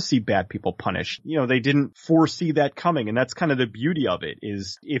they want to see bad people punished. They didn't foresee that coming, and that's kind of the beauty of it.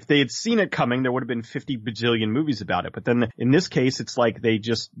 Is if they had seen it coming, there would have been 50 bajillion movies about it. But then in this case, it's like they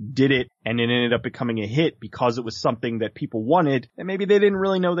just did it, and it ended up becoming a hit because it was something that people wanted, and maybe they didn't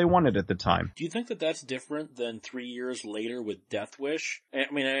really know they wanted at the time. Do you think that that's different than 3 years later with Death Wish?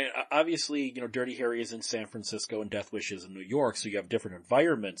 I mean, obviously, Dirty Harry is in San Francisco and Death Wish is in New York, so you have different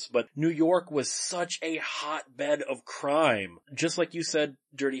environments, but New York was such a hotbed of crime. Just like you said,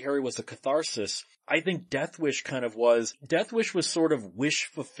 Dirty Harry was a catharsis. I think Death Wish kind of was. Death Wish was sort of wish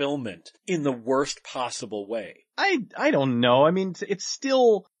fulfillment in the worst possible way. I don't know. I mean, it's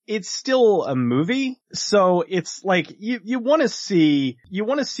still a movie. So it's like, you want to see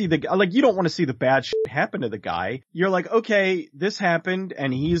the, like, you don't want to see the bad shit happen to the guy. You're like, okay, this happened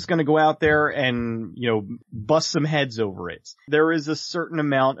and he's going to go out there and, bust some heads over it. There is a certain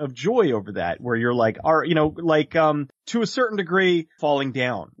amount of joy over that where you're like, to a certain degree, Falling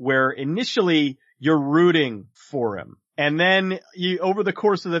Down, where initially you're rooting for him. And then over the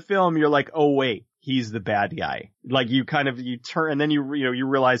course of the film, you're like, oh wait, he's the bad guy. Like you turn, and then you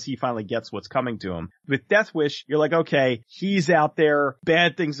realize he finally gets what's coming to him. With Death Wish, you're like, okay, he's out there,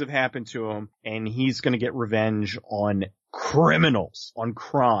 bad things have happened to him, and he's gonna get revenge on criminals, on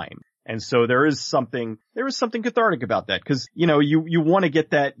crime. And so there is something cathartic about that, because, you want to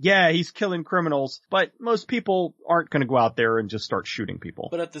get that, yeah, he's killing criminals, but most people aren't going to go out there and just start shooting people.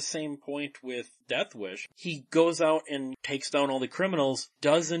 But at the same point with Death Wish, he goes out and takes down all the criminals,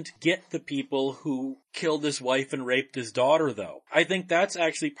 doesn't get the people who killed his wife and raped his daughter, though. I think that's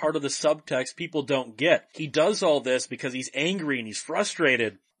actually part of the subtext people don't get. He does all this because he's angry and he's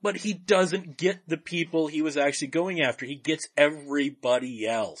frustrated, but he doesn't get the people he was actually going after. He gets everybody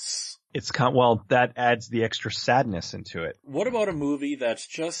else. That adds the extra sadness into it. What about a movie that's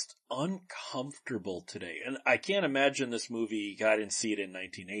just uncomfortable today? And I can't imagine this movie, I didn't see it in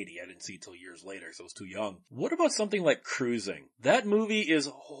 1980. I didn't see it till years later, so I was too young. What about something like Cruising? That movie is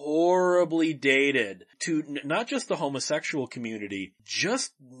horribly dated to not just the homosexual community,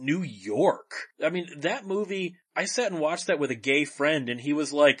 just New York. I mean, that movie, I sat and watched that with a gay friend, and he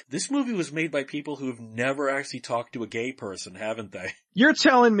was like, this movie was made by people who've never actually talked to a gay person, haven't they? You're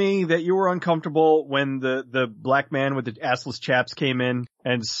telling me that you were uncomfortable when the black man with the assless chaps came in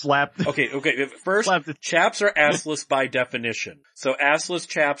and slapped... Okay. First, chaps are assless by definition. So assless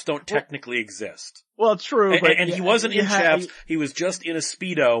chaps don't technically exist. Well, true. And he wasn't in chaps, he was just in a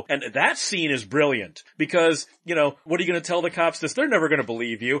Speedo, and that scene is brilliant. Because, what are you gonna tell the cops this? They're never gonna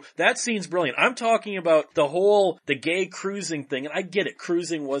believe you. That scene's brilliant. I'm talking about the gay cruising thing, and I get it,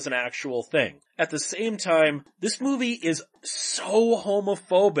 cruising was an actual thing. At the same time, this movie is so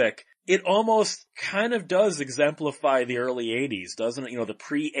homophobic, it almost kind of does exemplify the early 80s, doesn't it? The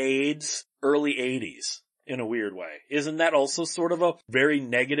pre-AIDS, early 80s. In a weird way. Isn't that also sort of a very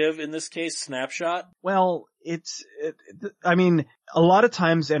negative, in this case, snapshot? Well, a lot of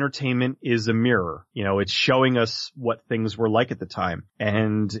times entertainment is a mirror. It's showing us what things were like at the time.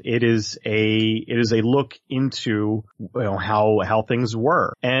 And it is a look into, how things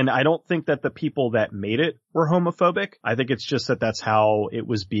were. And I don't think that the people that made it were homophobic. I think it's just that that's how it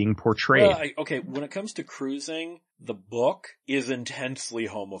was being portrayed. Well, when it comes to Cruising, the book is intensely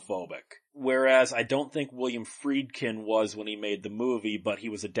homophobic. Whereas I don't think William Friedkin was when he made the movie, but he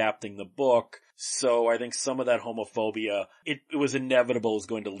was adapting the book. So I think some of that homophobia, it was inevitable, is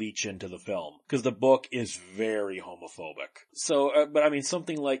going to leach into the film. Because the book is very homophobic. So, but I mean,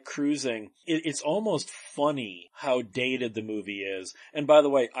 something like Cruising, it's almost funny how dated the movie is. And by the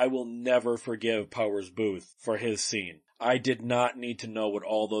way, I will never forgive Powers Booth for his scene. I did not need to know what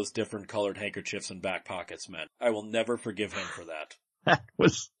all those different colored handkerchiefs and back pockets meant. I will never forgive him for that.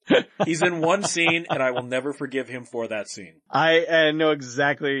 He's in one scene, and I will never forgive him for that scene. I know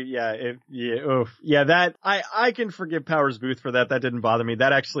exactly. That I can forgive Powers Booth for that. That didn't bother me.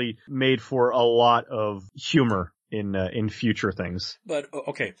 That actually made for a lot of humor in future things. But,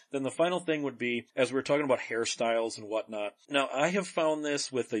 okay, then the final thing would be, as we're talking about hairstyles and whatnot, now I have found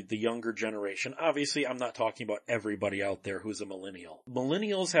this with the younger generation. Obviously, I'm not talking about everybody out there who's a millennial.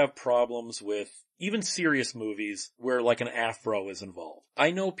 Millennials have problems with even serious movies where like an afro is involved. I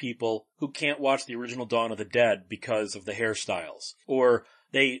know people who can't watch the original Dawn of the Dead because of the hairstyles. Or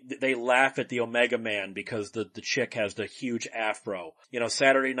they laugh at the Omega Man because the chick has the huge afro. You know,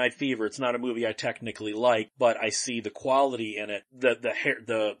 Saturday Night Fever, it's not a movie I technically like, but I see the quality in it,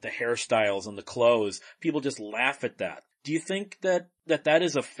 the hairstyles and the clothes. People just laugh at that. Do you think that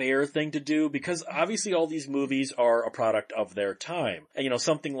is a fair thing to do? Because obviously all these movies are a product of their time. And, you know,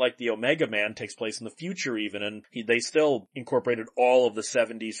 something like the Omega Man takes place in the future even, and they still incorporated all of the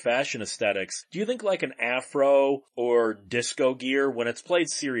 70s fashion aesthetics. Do you think like an afro or disco gear, when it's played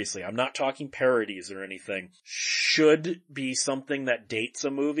seriously, I'm not talking parodies or anything, should be something that dates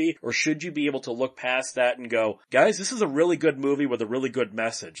a movie? Or should you be able to look past that and go, guys, this is a really good movie with a really good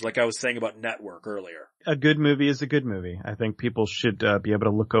message, like I was saying about Network earlier? A good movie is a good movie. I think people should be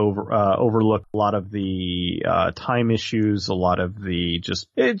able to overlook a lot of the time issues, a lot of the just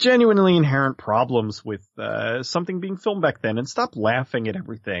genuinely inherent problems with something being filmed back then, and stop laughing at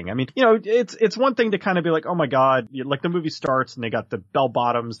everything. I mean, you know, it's one thing to kind of be like, oh my god, like the movie starts and they got the bell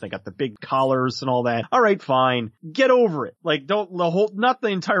bottoms, they got the big collars and all that. All right, fine, get over it. Like, not the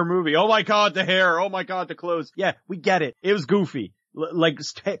entire movie. Oh my god, the hair. Oh my god, the clothes. Yeah, we get it. It was goofy. Like,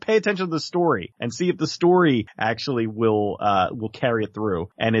 pay attention to the story and see if the story actually will carry it through.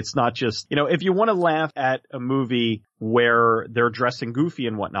 And it's not just, you know, if you want to laugh at a movie where they're dressing goofy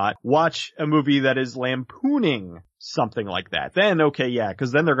and whatnot, watch a movie that is lampooning something like that. Then, okay, yeah,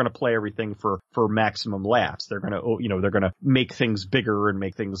 because then they're going to play everything for maximum laughs. They're going to, you know, they're going to make things bigger and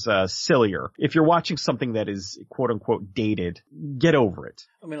make things sillier. If you're watching something that is quote unquote dated, get over it.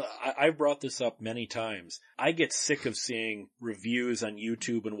 I mean, I've brought this up many times. I get sick of seeing reviews on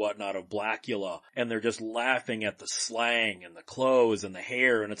YouTube and whatnot of Blackula, and they're just laughing at the slang and the clothes and the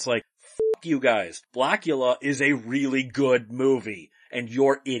hair, and it's like, fuck you guys. Blackula is a really good movie, and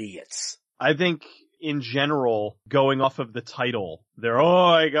you're idiots. I think, in general, going off of the title,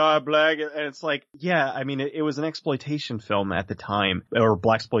 oh my god, black, and it's like, yeah, I mean, it was an exploitation film at the time, or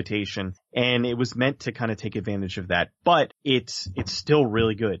blaxploitation, and it was meant to kind of take advantage of that, but it's still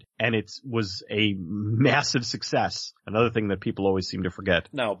really good, and it was a massive success. Another thing that people always seem to forget.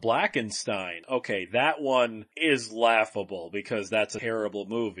 Now, Blackenstein, okay, that one is laughable because that's a terrible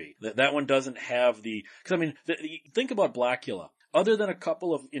movie. That one doesn't have because I mean, think about Blackula. Other than a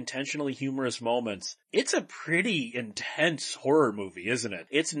couple of intentionally humorous moments, it's a pretty intense horror movie, isn't it?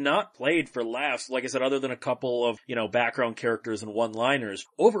 It's not played for laughs, like I said, other than a couple of, you know, background characters and one-liners.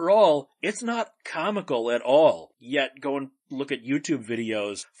 Overall, it's not comical at all. Yet, go and look at YouTube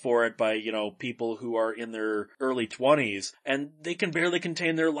videos for it by, you know, people who are in their early 20s, and they can barely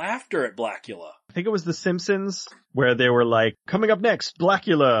contain their laughter at Blackula. I think it was The Simpsons, where they were like, coming up next,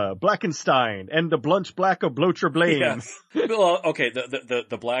 Blackula, Blackenstein, and the Blunch Black of Blocher Blame. Yeah. Well, okay,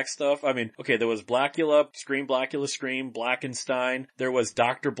 the black stuff, I mean, okay, there was Blackula, Scream, Blackenstein, there was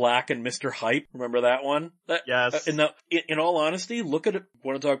Dr. Black and Mr. Hype, remember that one? Yes. In all honesty, look at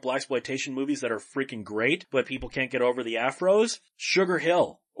want to talk blaxploitation movies that are freaking great, but people can't get over the afros? Sugar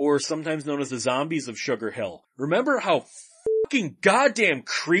Hill, or sometimes known as the Zombies of Sugar Hill. Remember how fucking goddamn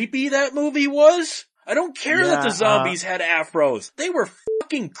creepy that movie was? I don't care that the zombies had afros. They were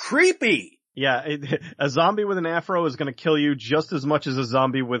fucking creepy. Yeah, a zombie with an afro is going to kill you just as much as a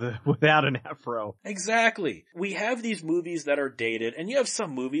zombie without an afro. Exactly. We have these movies that are dated, and you have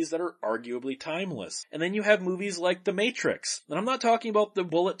some movies that are arguably timeless. And then you have movies like The Matrix. And I'm not talking about the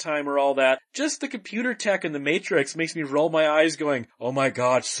bullet time or all that. Just the computer tech in The Matrix makes me roll my eyes going, oh my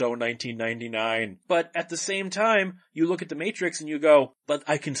god, so 1999. But at the same time, you look at The Matrix and you go, but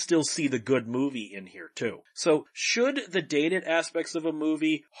I can still see the good movie in here too. So should the dated aspects of a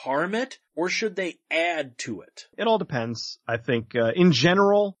movie harm it, or should they add to it? It all depends. I think, in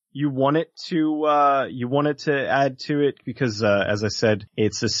general, you want it to add to it because, as I said,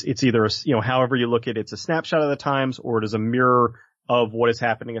 it's either, you know, however you look at it, it's a snapshot of the times, or it is a mirror of what is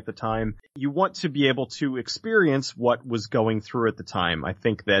happening at the time. You want to be able to experience what was going through at the time. I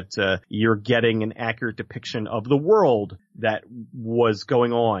think that you're getting an accurate depiction of the world that was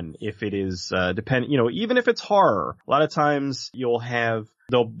going on. If it is you know, even if it's horror, a lot of times you'll have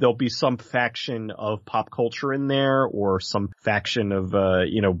there'll be some faction of pop culture in there, or some faction of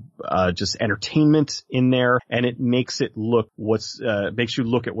just entertainment in there, and it makes it makes you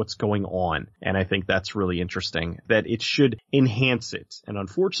look at what's going on. And I think that's really interesting, that it should enhance it. And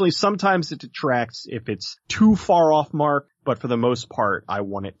unfortunately, sometimes it detracts if it's too far off mark. but for the most part, I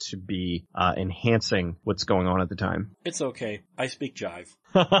want it to be enhancing what's going on at the time. It's okay. I speak jive.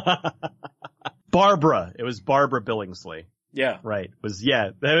 Barbara. It was Barbara Billingsley. Yeah. Right.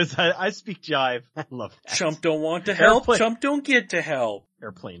 I speak jive. I love that. Chump don't want to help. Airplane. Chump don't get to help.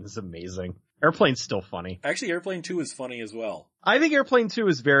 Airplane is amazing. Airplane's still funny. Actually, Airplane 2 is funny as well. I think Airplane 2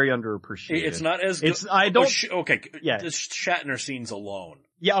 is very underappreciated. It's not as good. Yeah. The Shatner scenes alone.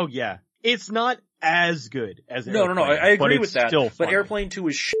 Yeah, oh yeah. It's not as good as No, Airplane. I agree with that. Still but funny. Airplane 2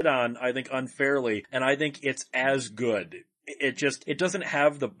 is shit on, I think, unfairly, and I think it's as good. It doesn't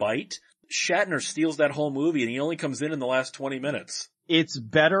have the bite. Shatner steals that whole movie, and he only comes in the last 20 minutes. It's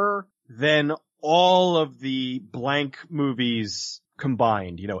better than all of the blank movies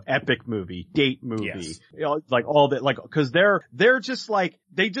combined, epic movie, date movie, Yes. Like all that, like, cause they're just like,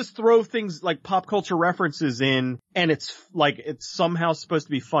 they just throw things like pop culture references in, and it's somehow supposed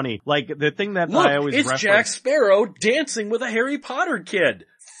to be funny. Like the thing that Look, I always it's reference. Jack Sparrow dancing with a Harry Potter kid.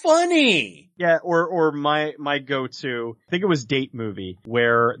 Funny! Yeah, or my go-to, I think it was Date Movie,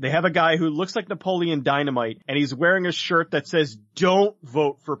 where they have a guy who looks like Napoleon Dynamite, and he's wearing a shirt that says, "Don't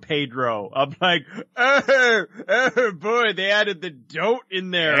vote for Pedro." I'm like, oh boy, they added the "don't" in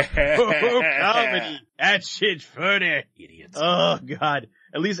there. Oh, comedy. That shit's funny. Idiots. Oh god.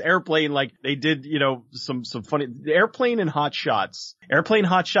 At least Airplane, like, they did, some funny, Airplane and Hot Shots. Airplane,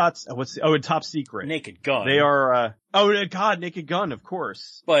 Hot Shots, and Top Secret. Naked Gun. They are, Naked Gun, of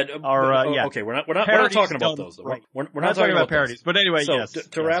course. But, yeah. okay, we're not Parodies talking about done those though. right. We're not talking about parodies. those. But anyway, So, yes.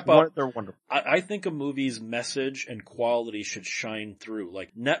 to wrap up, they're wonderful. I think a movie's message and quality should shine through. Like,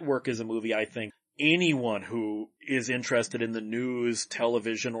 Network is a movie I think anyone who is interested in the news,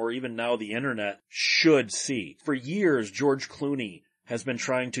 television, or even now the internet should see. For years, George Clooney has been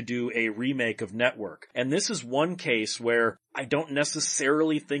trying to do a remake of Network. And this is one case where I don't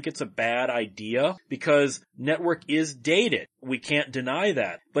necessarily think it's a bad idea, because Network is dated. We can't deny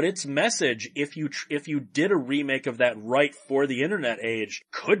that. But its message, if you did a remake of that right for the internet age,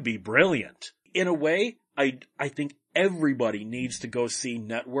 could be brilliant. In a way, I think everybody needs to go see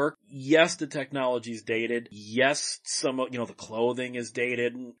Network. Yes, the technology's dated. Yes, some of, the clothing is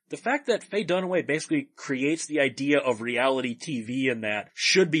dated. And the fact that Faye Dunaway basically creates the idea of reality TV in that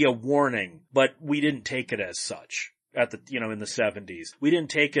should be a warning, but we didn't take it as such. At the, in the 70s. We didn't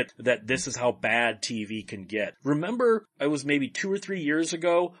take it that this is how bad TV can get. Remember, it was maybe 2 or 3 years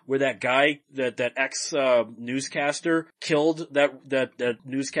ago where that guy, that newscaster killed that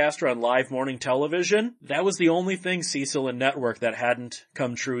newscaster on live morning television? That was the only thing, Cecil, in Network that hadn't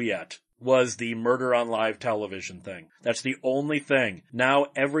come true yet. Was the murder on live television thing. That's the only thing. Now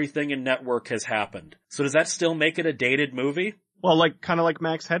everything in Network has happened. So does that still make it a dated movie? Well, kind of like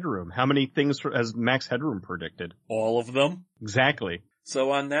Max Headroom. How many things has Max Headroom predicted? All of them. Exactly.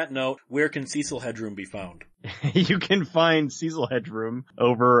 So on that note, where can Cecil Headroom be found? You can find Cecil Headroom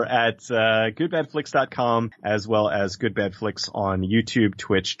over at goodbadflix.com, as well as Good Bad Flicks on YouTube,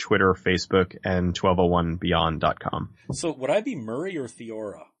 Twitch, Twitter, Facebook, and 1201beyond.com. So would I be Murray or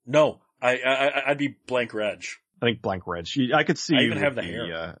Theora? No, I'd be Blank Reg. I think Blank Reg. I could see I you. even have the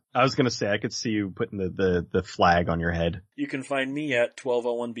hair. I was gonna say, I could see you putting the flag on your head. You can find me at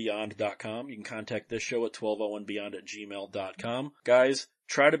 1201beyond.com. You can contact this show at 1201beyond@gmail.com. Guys,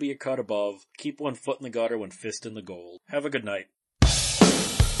 try to be a cut above. Keep one foot in the gutter, one fist in the gold. Have a good night.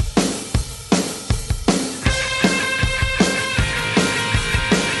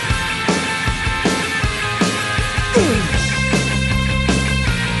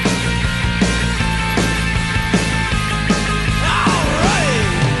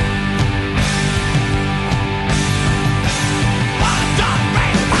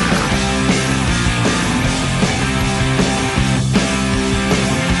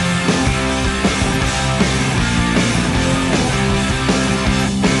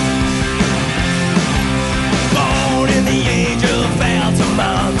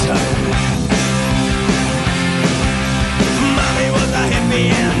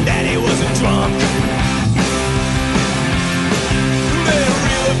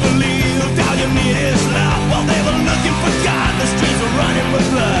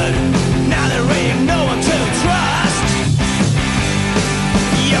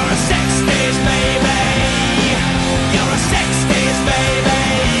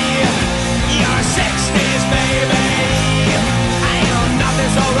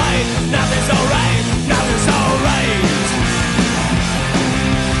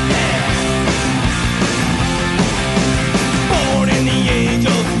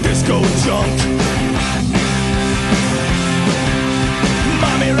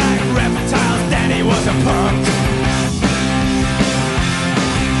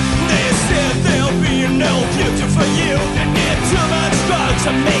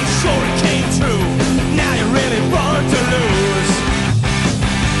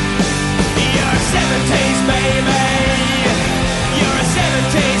 baby. You're a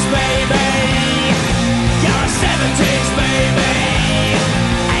 70s baby. You're a 70s baby.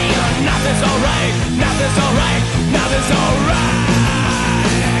 And nothing's alright, nothing's alright, nothing's alright.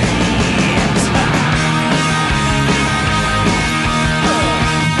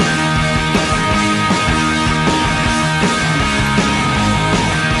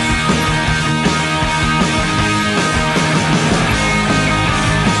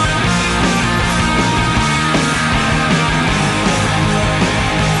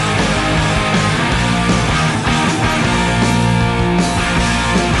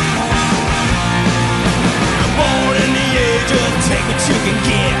 Take what you can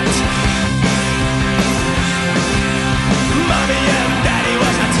get. Mommy and Daddy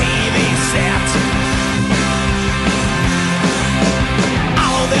was a TV set.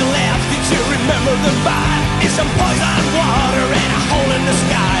 All they left, did you remember them by? Is some poison water and a hole in the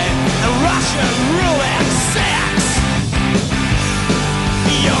sky, and Russian roulette sex.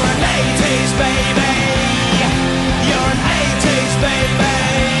 You're an 80s baby. You're an 80s baby.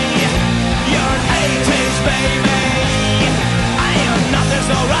 You're an 80s baby. Nothing's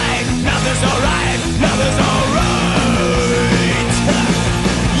alright, nothing's alright, nothing's alright.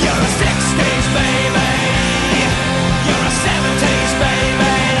 You're a 60s baby. You're a 70s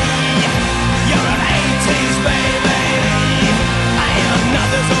baby. You're an 80s baby.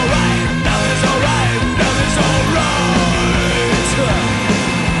 Nothing's alright, nothing's alright, nothing's alright.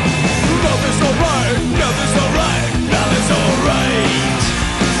 Nothing's alright, nothing's alright, nothing's alright.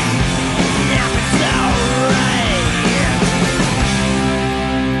 Nothing's alright.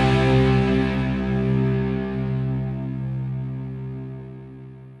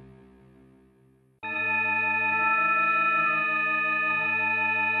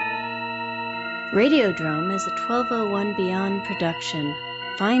 Radiodrome is a 1201 Beyond production.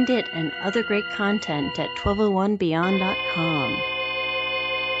 Find it and other great content at 1201beyond.com.